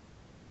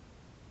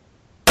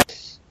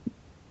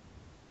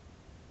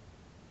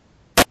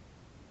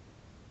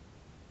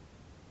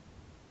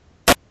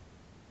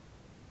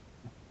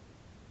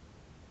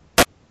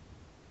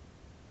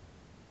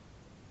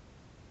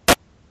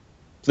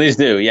 Please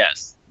do.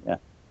 Yes. Yeah.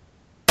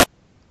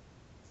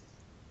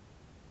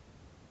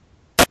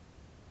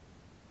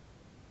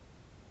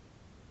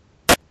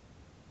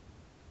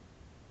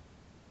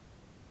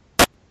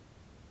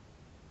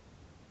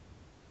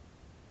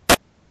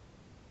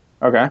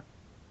 Okay.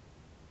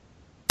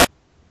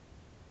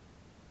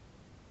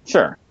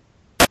 Sure.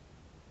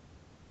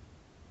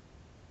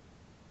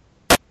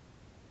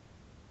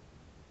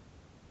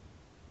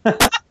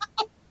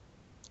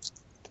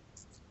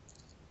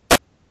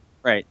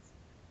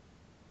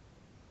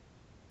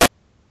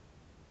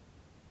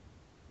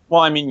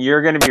 Well, I mean,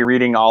 you're going to be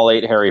reading all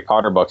 8 Harry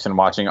Potter books and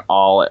watching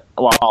all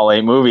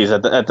 8 movies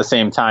at the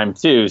same time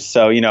too.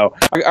 So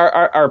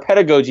our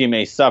pedagogy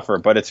may suffer,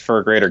 but it's for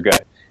a greater good.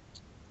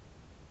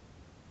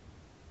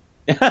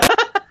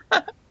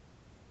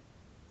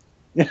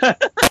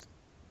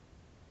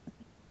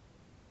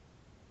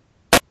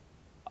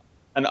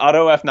 An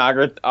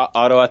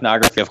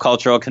autoethnography of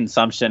cultural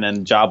consumption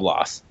and job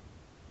loss.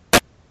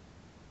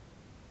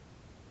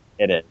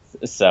 It is.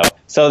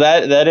 So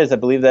that is, I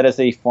believe that is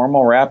a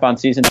formal wrap on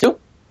season 2.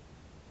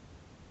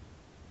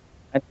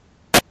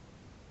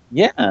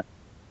 Yeah.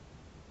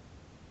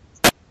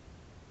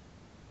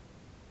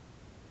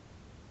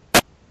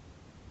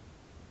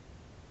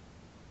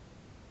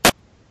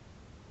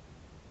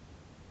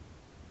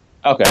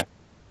 Okay.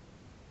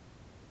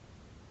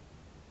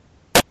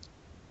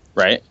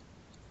 Right.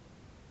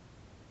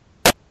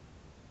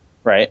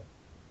 Right.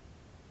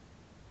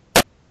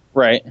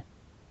 Right.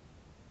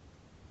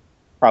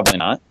 Probably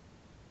not.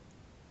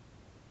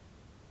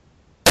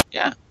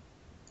 Yeah.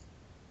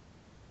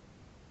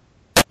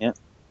 Yeah.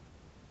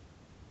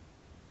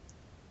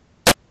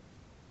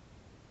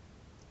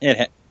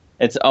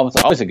 It's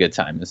always a good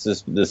time. This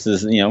is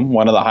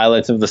one of the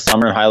highlights of the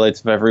summer and highlights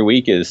of every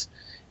week is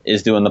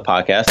doing the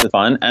podcast. It's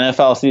fun.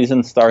 NFL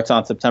season starts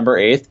on September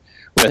 8th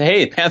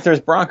with Panthers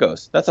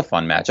Broncos. That's a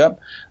fun matchup.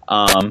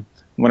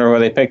 Wonder why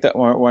they picked that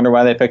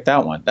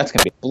one. That's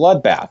gonna be a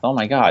bloodbath. Oh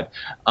my god.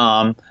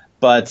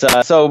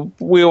 So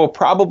we will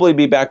probably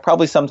be back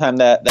sometime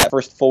that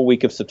first full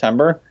week of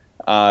September.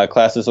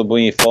 Classes will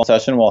be full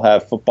session. We'll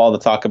have football to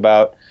talk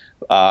about,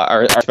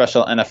 our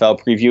special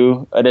NFL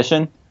preview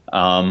edition,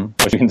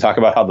 which we can talk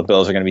about how the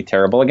Bills are going to be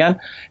terrible again.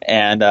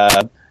 And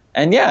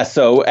yeah,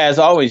 so as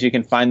always, you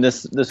can find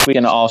this week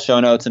in all show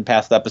notes and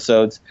past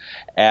episodes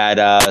at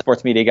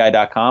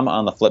sportsmediaguy.com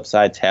on the flip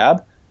side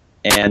tab.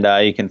 And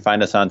you can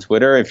find us on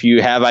Twitter. If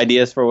you have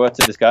ideas for what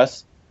to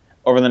discuss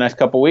over the next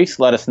couple weeks,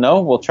 let us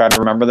know. We'll try to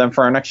remember them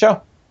for our next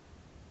show.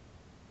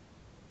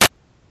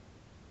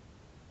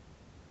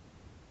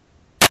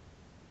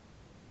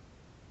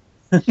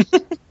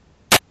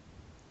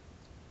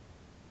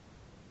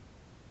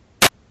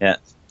 Yeah.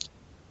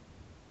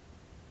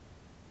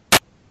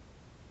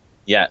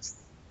 Yes.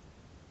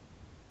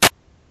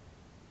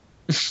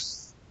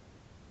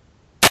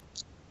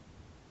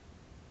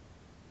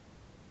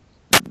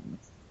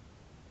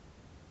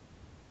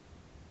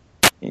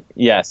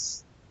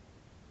 Yes.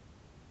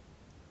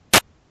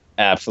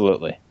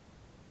 Absolutely.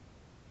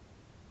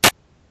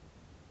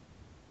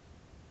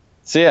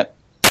 See ya.